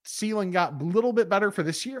ceiling got a little bit better for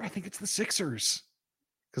this year, I think it's the Sixers.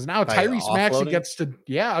 Because now Tyrese Maxey gets to,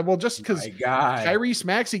 just because Tyrese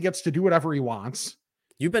Maxey gets to do whatever he wants.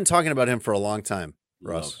 You've been talking about him for a long time,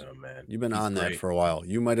 Russ. Love him, man. You've been on that for a while.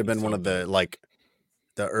 You might have been one of the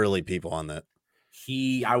early people on that.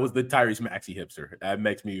 I was the Tyrese Maxey hipster. That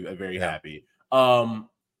makes me very happy.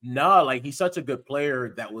 He's such a good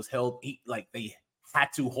player that was held. They had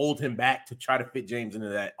to hold him back to try to fit James into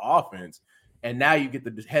that offense. And now you get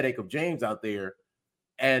the headache of James out there.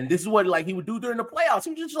 And this is what he would do during the playoffs.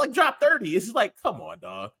 He would just drop 30. It's just like, come on,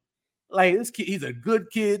 dog. Like, this kid, he's a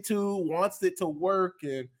good kid too, wants it to work.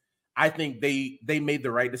 And I think they made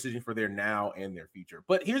the right decision for their now and their future.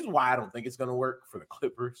 But here's why I don't think it's going to work for the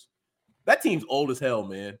Clippers. That team's old as hell,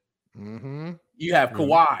 man. Mm-hmm. You have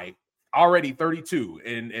Kawhi already 32,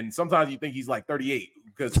 and sometimes you think he's like 38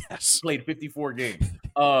 because he played 54 games.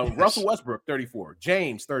 Russell Westbrook 34,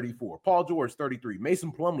 James 34, Paul George 33,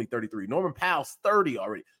 Mason Plumlee 33, Norman Powell's 30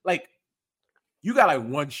 already. Like, you got like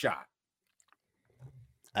one shot.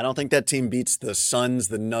 I don't think that team beats the Suns,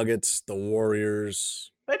 the Nuggets, the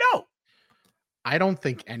Warriors. They don't. I don't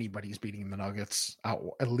think anybody's beating the Nuggets out,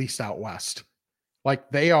 at least out west. Like,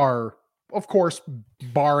 they are, of course,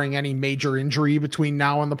 barring any major injury between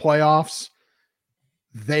now and the playoffs,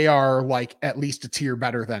 they are like at least a tier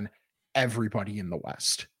better than everybody in the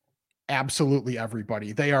West. Absolutely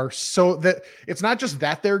everybody. They are so that it's not just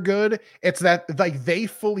that they're good, it's that like they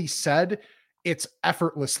fully said it's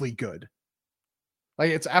effortlessly good.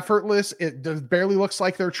 Like, it's effortless. It barely looks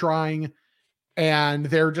like they're trying, and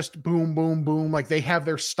they're just boom, boom, boom. Like, they have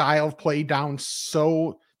their style of play down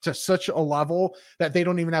to such a level that they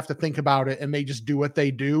don't even have to think about it, and they just do what they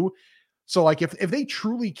do. So like, if they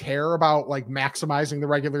truly care about like maximizing the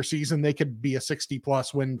regular season, they could be a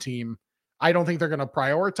 60+ win team. I don't think they're going to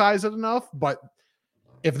prioritize it enough, but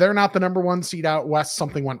if they're not the number 1 seed out west,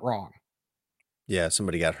 something went wrong. Yeah,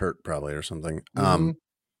 somebody got hurt probably or something.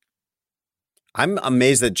 I'm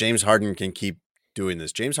amazed that James Harden can keep doing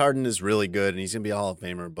this. James Harden is really good, and he's going to be a Hall of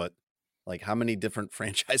Famer, but like, how many different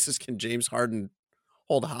franchises can James Harden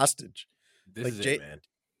hold hostage? This like, is it, man.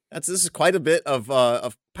 This is quite a bit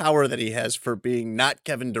of power that he has for being not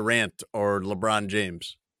Kevin Durant or LeBron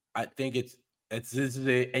James. I think this is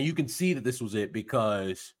it, and you can see that this was it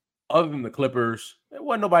because other than the Clippers, there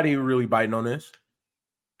wasn't nobody really biting on this.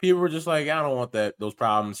 People were just like, I don't want those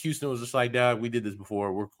problems. Houston was just like, Dad, we did this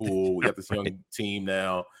before. We're cool. We got this young team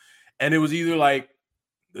now. And it was either like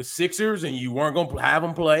the Sixers and you weren't going to have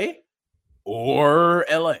them play, or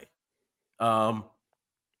LA.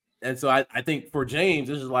 And so I think for James,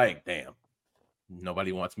 this is like, damn,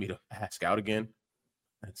 nobody wants me to ask out again.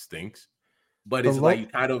 That stinks. But it's like you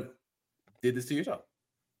kind of did this to yourself.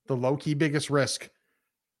 The low-key biggest risk.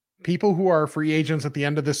 People who are free agents at the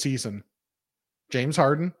end of the season: James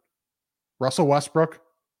Harden, Russell Westbrook,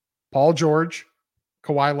 Paul George,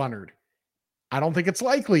 Kawhi Leonard. I don't think it's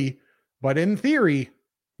likely, but in theory,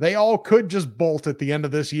 they all could just bolt at the end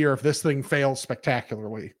of this year if this thing fails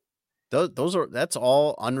spectacularly. That's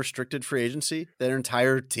all unrestricted free agency, their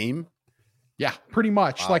entire team. Yeah, pretty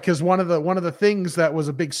much. Wow. Like, because one of the things that was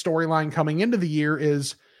a big storyline coming into the year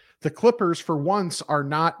is the Clippers, for once, are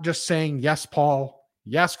not just saying, yes, Paul,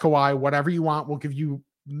 yes, Kawhi, whatever you want, we'll give you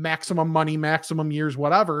maximum money, maximum years,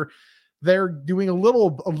 whatever. They're doing a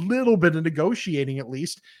little bit of negotiating at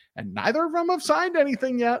least, and neither of them have signed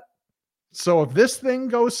anything yet. So if this thing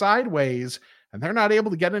goes sideways and they're not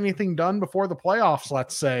able to get anything done before the playoffs,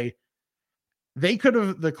 let's say,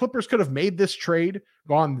 the Clippers could have made this trade,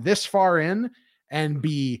 gone this far in, and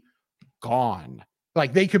be gone.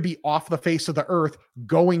 Like, they could be off the face of the earth,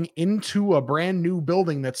 going into a brand new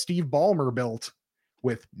building that Steve Ballmer built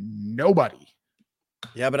with nobody.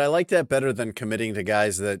 Yeah, but I like that better than committing to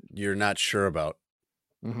guys that you're not sure about.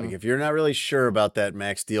 Mm-hmm. Like, if you're not really sure about that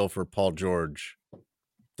max deal for Paul George,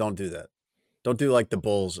 don't do that. Don't do like the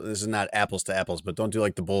Bulls. This is not apples to apples, but don't do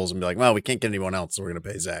like the Bulls and be like, well, we can't get anyone else, so we're going to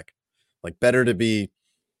pay Zach. Like, better to be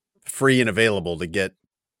free and available to get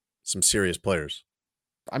some serious players.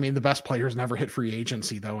 I mean, the best players never hit free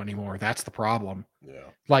agency though anymore. That's the problem. Yeah.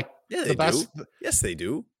 Like, yeah, they do. Yes, they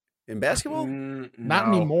do. In basketball? Not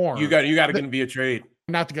anymore. You got going to be a trade.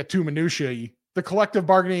 Not to get too minutiae, the collective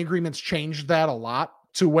bargaining agreements changed that a lot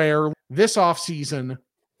to where this offseason,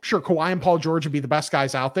 sure, Kawhi and Paul George would be the best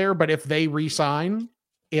guys out there, but if they re-sign,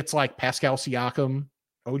 it's like Pascal Siakam,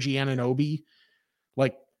 OG Anunoby.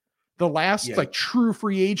 Like, the last like true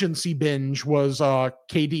free agency binge was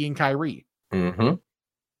KD and Kyrie. Mm-hmm.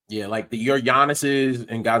 Yeah, like your Giannis's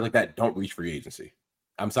and guys like that don't reach free agency.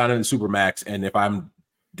 I'm signing the Supermax, and if I'm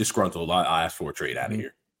disgruntled, I'll ask for a trade out of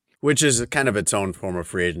here. Which is kind of its own form of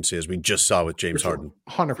free agency, as we just saw with James Harden.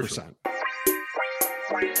 100%.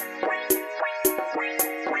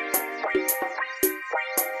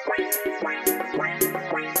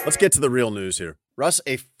 Let's get to the real news here. Russ,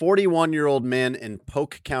 a 41-year-old man in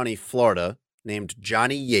Polk County, Florida, named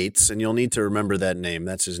Johnny Yates, and you'll need to remember that name.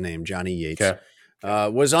 That's his name, Johnny Yates. Okay.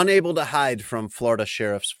 Was unable to hide from Florida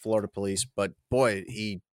sheriffs, Florida police, but boy,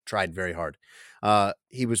 he tried very hard.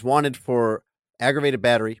 He was wanted for aggravated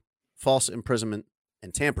battery, false imprisonment,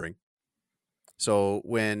 and tampering. So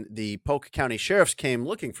when the Polk County sheriffs came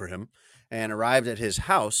looking for him and arrived at his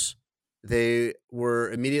house, they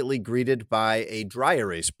were immediately greeted by a dry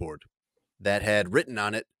erase board that had written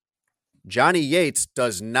on it, Johnny Yates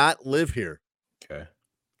does not live here. Okay.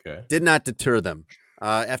 Did not deter them.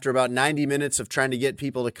 After about 90 minutes of trying to get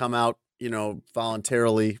people to come out,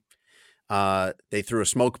 voluntarily, they threw a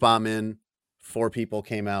smoke bomb in. 4 people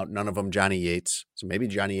came out, none of them Johnny Yates. So maybe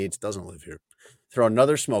Johnny Yates doesn't live here. Throw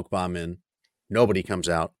another smoke bomb in. Nobody comes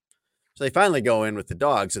out. So they finally go in with the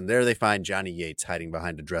dogs, and there they find Johnny Yates hiding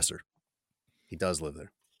behind a dresser. He does live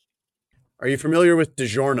there. Are you familiar with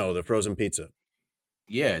DiGiorno, the frozen pizza?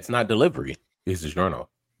 Yeah, it's not delivery. It's DiGiorno.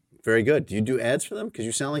 Very good. Do you do ads for them? Because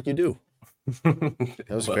you sound like you do. That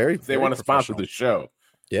was very. They want to sponsor the show.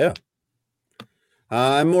 Yeah.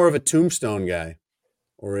 I'm more of a Tombstone guy,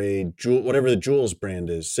 or a Jewel, whatever the Jules brand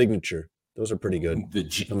is, Signature. Those are pretty good. The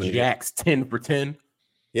Jack's 10 for 10.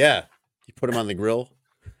 Yeah, you put them on the grill.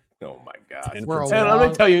 Oh my God! Let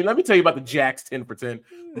me tell you about the Jack's 10 for 10.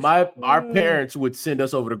 Our parents would send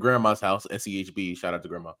us over to grandma's house, SEHB. Shout out to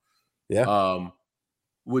grandma. Yeah.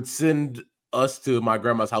 Would send us to my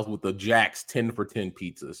grandma's house with the Jack's 10 for 10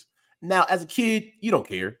 pizzas. Now, as a kid, you don't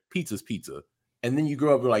care. Pizza's pizza. And then you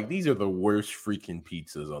grow up, you're like, these are the worst freaking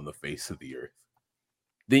pizzas on the face of the earth.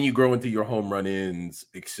 Then you grow into your home run-ins,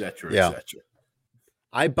 etc., etc.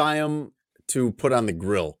 I buy them to put on the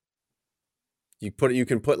grill. You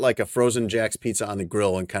can put like a frozen Jack's pizza on the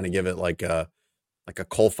grill and kind of give it like a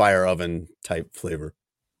coal fire oven type flavor.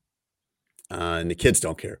 And the kids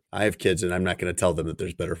don't care. I have kids, and I'm not going to tell them that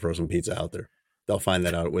there's better frozen pizza out there. They'll find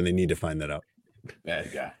that out when they need to find that out.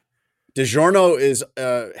 Bad guy.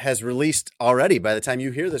 DiGiorno has released already. By the time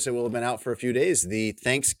you hear this, it will have been out for a few days. The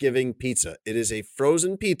Thanksgiving pizza. It is a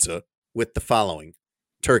frozen pizza with the following: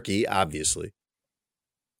 turkey, obviously,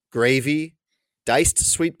 gravy, diced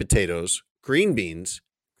sweet potatoes, green beans,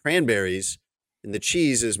 cranberries, and the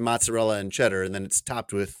cheese is mozzarella and cheddar, and then it's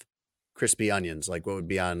topped with crispy onions, like what would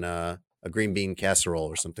be on a green bean casserole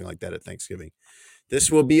or something like that at Thanksgiving.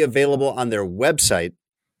 This will be available on their website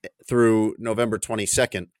through November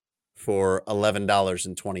 22nd for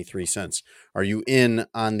 $11.23. Are you in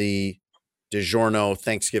on the DiGiorno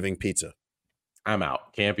Thanksgiving pizza? I'm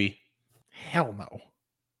out. Campy? Hell no.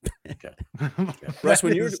 Okay. Russ,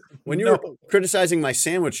 when you're criticizing my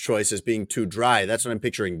sandwich choice as being too dry, that's what I'm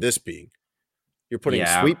picturing this being. You're putting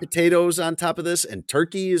sweet potatoes on top of this, and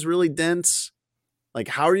turkey is really dense. Like,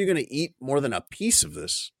 how are you going to eat more than a piece of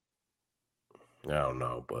this? I don't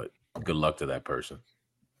know, but good luck to that person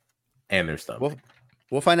and their stomach.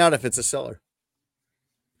 We'll find out if it's a seller.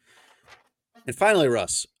 And finally,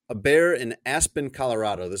 Russ, a bear in Aspen,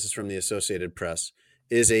 Colorado, this is from the Associated Press,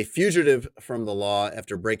 is a fugitive from the law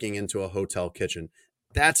after breaking into a hotel kitchen.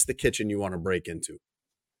 That's the kitchen you want to break into.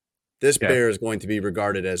 This bear is going to be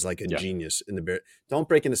regarded as like a genius in the bear. Don't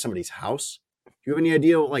break into somebody's house. Do you have any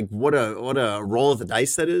idea like what a roll of the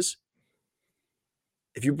dice that is?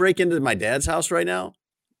 If you break into my dad's house right now,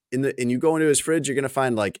 and you go into his fridge, you're going to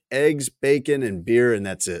find like eggs, bacon, and beer, and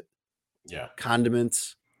that's it. Yeah.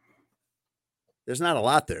 Condiments. There's not a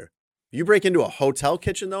lot there. You break into a hotel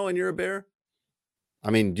kitchen, though, and you're a bear,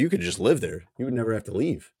 I mean, you could just live there. You would never have to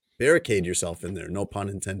leave. Barricade yourself in there. No pun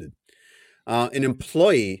intended. An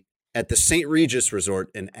employee at the St. Regis Resort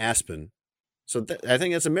in Aspen. So I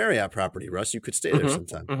think that's a Marriott property, Russ. You could stay there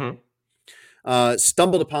sometime.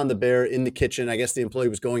 Stumbled upon the bear in the kitchen. I guess the employee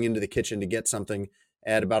was going into the kitchen to get something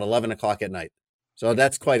at about 11 o'clock at night. So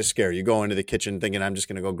that's quite a scare. You go into the kitchen thinking, I'm just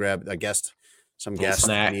going to go grab some guest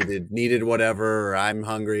needed whatever, or I'm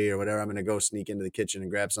hungry or whatever. I'm going to go sneak into the kitchen and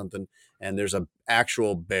grab something. And there's an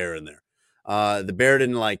actual bear in there. The bear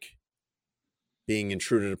didn't like being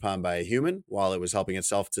intruded upon by a human while it was helping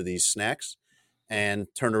itself to these snacks, and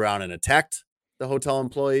turned around and attacked the hotel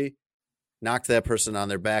employee, knocked that person on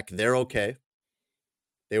their back. They're okay.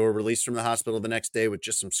 They were released from the hospital the next day with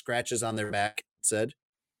just some scratches on their back, it said.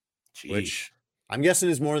 Jeez. Which I'm guessing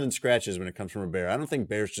is more than scratches when it comes from a bear. I don't think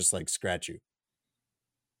bears just like scratch you.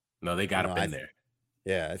 No, they got up in there.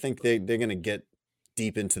 Yeah, I think they're going to get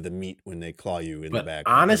deep into the meat when they claw you in the back.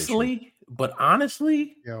 Honestly,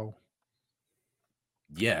 yo,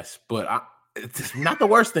 yes, but it's not the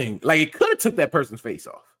worst thing. Like, it could have took that person's face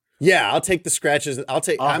off. Yeah, I'll take the scratches.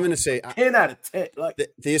 I'm going to say 10 out of 10. Like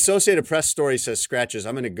the Associated Press story says scratches.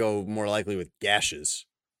 I'm going to go more likely with gashes,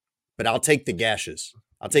 but I'll take the gashes.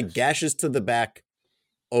 I'll take gashes to the back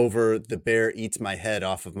over the bear eats my head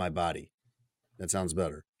off of my body. That sounds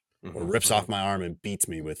better. Or rips off my arm and beats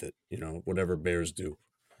me with it. You know, whatever bears do.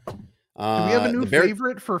 Do we have a new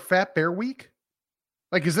favorite for Fat Bear Week?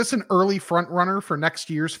 Like, is this an early front runner for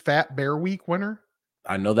next year's Fat Bear Week winner?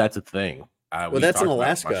 I know that's a thing. Well, that's in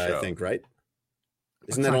Alaska, I think, right?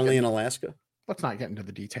 Isn't that only in Alaska? Let's not get into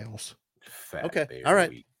the details. Okay. All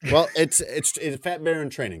right. Well, it's Fat Bear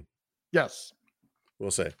in training. Yes.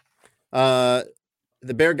 We'll say. The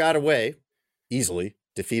bear got away easily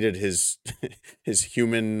defeated his his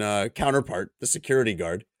human counterpart, the security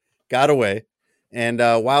guard, got away. And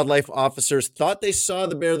wildlife officers thought they saw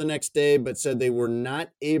the bear the next day, but said they were not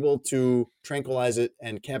able to tranquilize it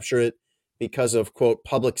and capture it because of, quote,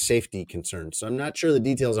 public safety concerns. So I'm not sure the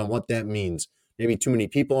details on what that means. Maybe too many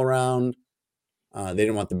people around. They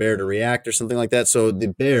didn't want the bear to react or something like that. So the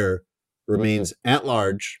bear remains at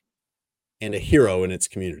large and a hero in its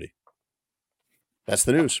community. That's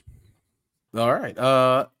the news. All right.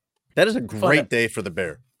 That is a great day for the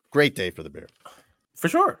bear. Great day for the bear. For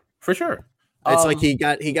sure. For sure. It's like he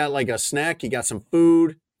got like a snack, he got some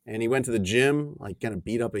food, and he went to the gym, like kind of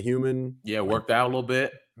beat up a human. Yeah, worked out a little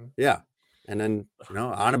bit. Yeah. And then,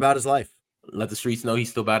 on about his life. Let the streets know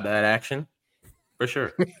he's still about that action. For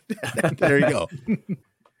sure. There you go.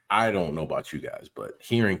 I don't know about you guys, but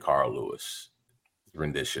hearing Carl Lewis'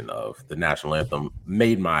 rendition of the national anthem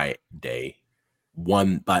made my day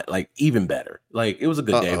even better. Like, it was a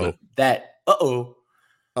good day, but that oh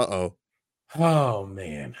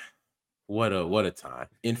man. What a time.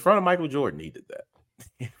 In front of Michael Jordan, he did that.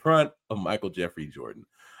 In front of Michael Jeffrey Jordan.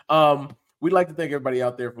 We'd like to thank everybody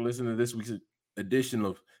out there for listening to this week's edition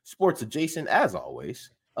of Sports Adjacent. As always,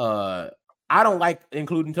 I don't like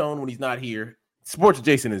including Tone when he's not here. Sports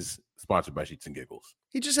Adjacent is sponsored by Sheets and Giggles.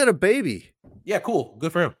 He just had a baby. Yeah, cool.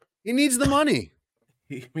 Good for him. He needs the money.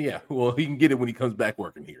 Yeah, well, he can get it when he comes back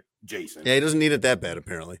working here. Jason. Yeah, he doesn't need it that bad,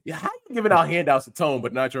 apparently. Yeah, how you giving out handouts to Tone,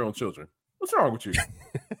 but not your own children? What's wrong with you?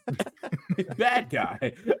 Bad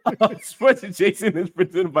guy. Sports Adjacent is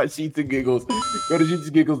presented by Sheets and Giggles. Go to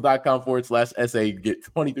sheetsandgiggles.com/SA. Get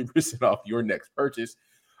 23% off your next purchase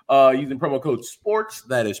using promo code SPORTS.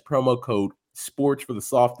 That is promo code SPORTS for the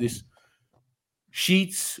softest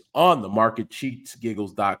sheets on the market.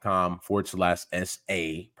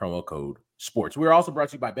 sheetsgiggles.com/SA. Promo code SPORTS. We're also brought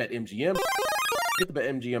to you by BetMGM. Get the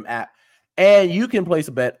BetMGM app, and you can place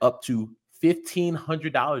a bet up to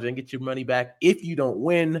 $1,500 and get your money back if you don't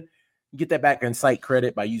win. Get that back on site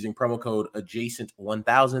credit by using promo code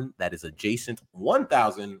adjacent1000. That is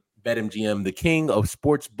adjacent1000. BetMGM, the king of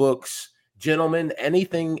sports books. Gentlemen,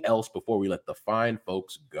 anything else before we let the fine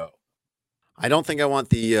folks go? I don't think I want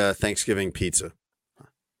the Thanksgiving pizza.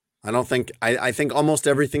 I think almost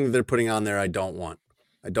everything that they're putting on there I don't want.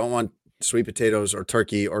 I don't want sweet potatoes or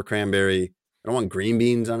turkey or cranberry. I don't want green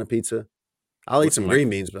beans on a pizza. I'll eat some green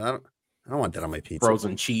beans, but I don't want that on my pizza.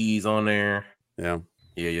 Frozen cheese on there. Yeah.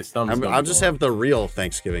 Yeah, your stomach's I'll just have the real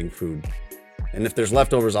Thanksgiving food. And if there's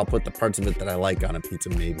leftovers, I'll put the parts of it that I like on a pizza,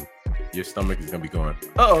 maybe. Your stomach is going to be going,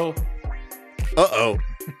 uh-oh.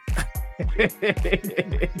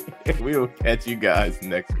 We will catch you guys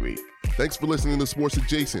next week. Thanks for listening to Sports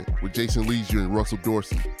Adjacent with Jason Leisure and Russell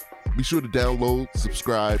Dorsey. Be sure to download,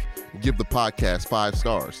 subscribe, and give the podcast 5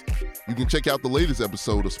 stars. You can check out the latest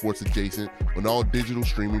episode of Sports Adjacent on all digital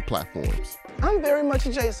streaming platforms. I'm very much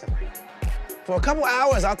adjacent. For a couple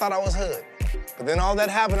hours, I thought I was hood. But then all that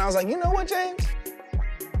happened, I was like, you know what, James?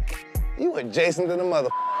 You adjacent to the mother.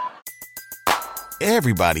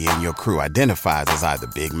 Everybody in your crew identifies as either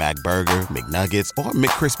Big Mac Burger, McNuggets, or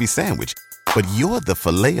McCrispy Sandwich. But you're the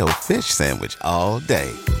Filet-O-Fish Sandwich all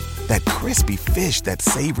day. That crispy fish, that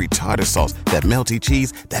savory tartar sauce, that melty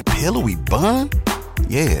cheese, that pillowy bun.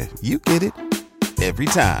 Yeah, you get it. Every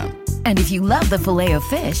time. And if you love the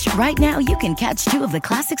Filet-O-Fish, right now you can catch 2 of the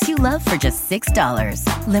classics you love for just $6.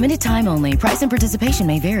 Limited time only. Price and participation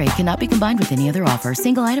may vary. Cannot be combined with any other offer.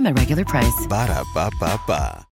 Single item at regular price. Ba-da-ba-ba-ba.